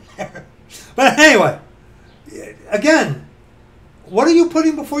hand in there. But anyway, again, what are you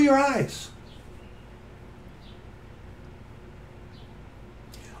putting before your eyes?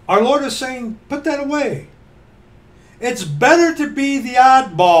 Our Lord is saying, put that away. It's better to be the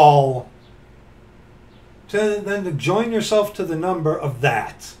oddball than to join yourself to the number of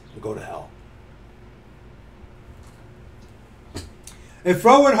that to go to hell. A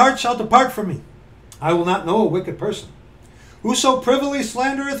froward heart shall depart from me. I will not know a wicked person. Whoso privily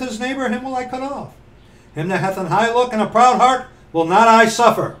slandereth his neighbor, him will I cut off. Him that hath an high look and a proud heart will not I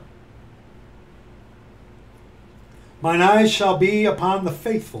suffer. Mine eyes shall be upon the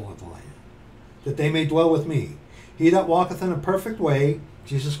faithful of the land, that they may dwell with me. He that walketh in a perfect way,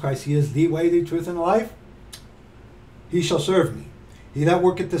 Jesus Christ, he is the way, the truth, and the life, he shall serve me. He that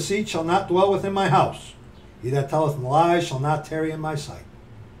worketh deceit shall not dwell within my house. He that telleth lies shall not tarry in my sight.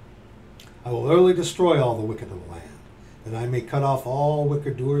 I will early destroy all the wicked of the land, that I may cut off all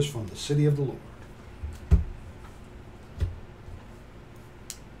wicked doers from the city of the Lord.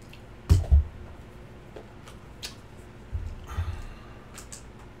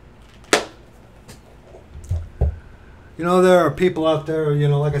 You know, there are people out there, you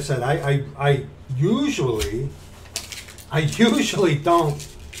know, like I said, I usually don't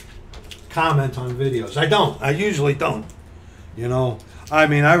comment on videos. I usually don't. You know, I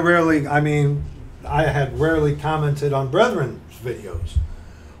had rarely commented on Brethren's videos.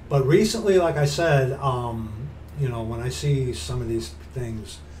 But recently, like I said, you know, when I see some of these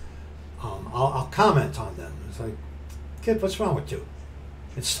things, I'll comment on them. It's like, kid, what's wrong with you?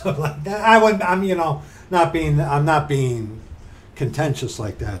 And stuff like that. I'm not being contentious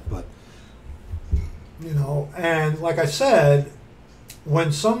like that, but, you know, and like I said,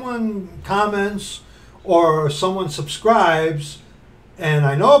 when someone comments or someone subscribes and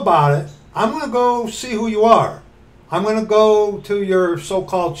I know about it, I'm going to go see who you are. I'm going to go to your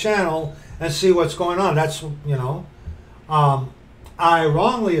so-called channel and see what's going on. That's, you know, I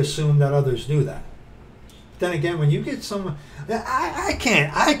wrongly assume that others do that. Then again, when you get some, I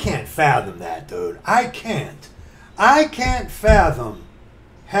can't fathom that, dude. I can't fathom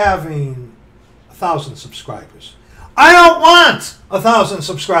having 1,000 subscribers. I don't want 1,000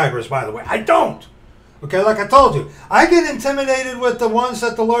 subscribers, by the way. I don't. Okay, like I told you, I get intimidated with the ones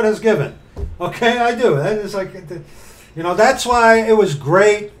that the Lord has given. Okay, I do. That is like, you know, that's why it was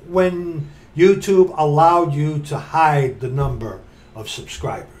great when YouTube allowed you to hide the number of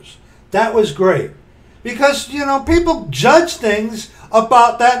subscribers. That was great. Because, you know, people judge things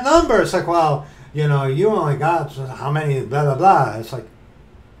about that number. It's like, well, you know, you only got how many, blah, blah, blah. It's like,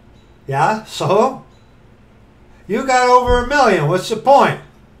 yeah, so? You got over 1 million. What's the point?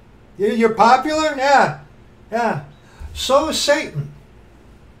 You're popular? Yeah, yeah. So is Satan.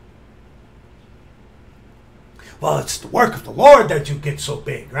 Well, it's the work of the Lord that you get so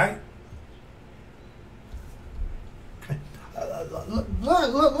big, right?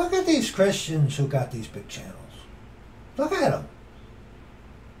 Look at these Christians who got these big channels. Look at them.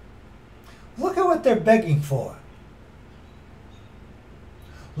 Look at what they're begging for.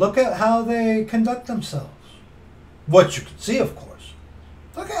 Look at how they conduct themselves. What you can see, of course.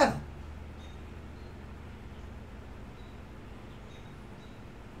 Look at them.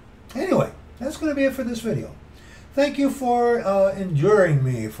 Anyway, that's going to be it for this video. Thank you for enduring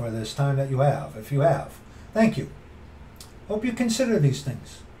me for this time that you have, if you have. Thank you. Hope you consider these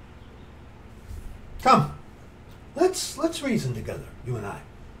things. Come, let's reason together, you and I.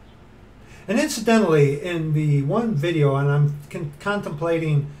 And incidentally, in the one video, and I'm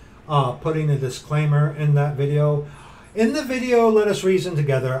contemplating putting a disclaimer in that video. In the video, Let Us Reason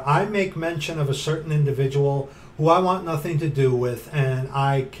Together, I make mention of a certain individual who I want nothing to do with and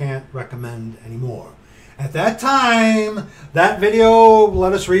I can't recommend anymore. At that time, that video,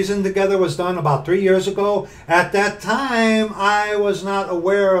 Let Us Reason Together, was done about 3 years ago. At that time, I was not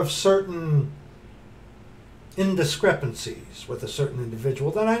aware of certain indiscrepancies with a certain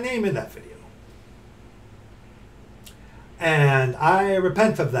individual that I name in that video. And I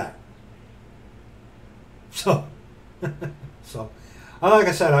repent of that. So, like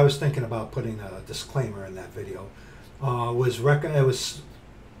I said, I was thinking about putting a disclaimer in that video. It was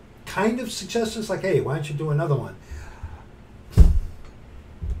kind of suggestions like, hey, why don't you do another one?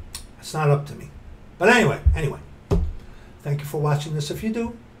 It's not up to me. But anyway, thank you for watching this. If you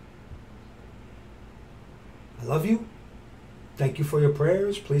do, I love you. Thank you for your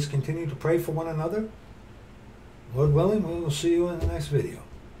prayers. Please continue to pray for one another. Lord willing, we will see you in the next video.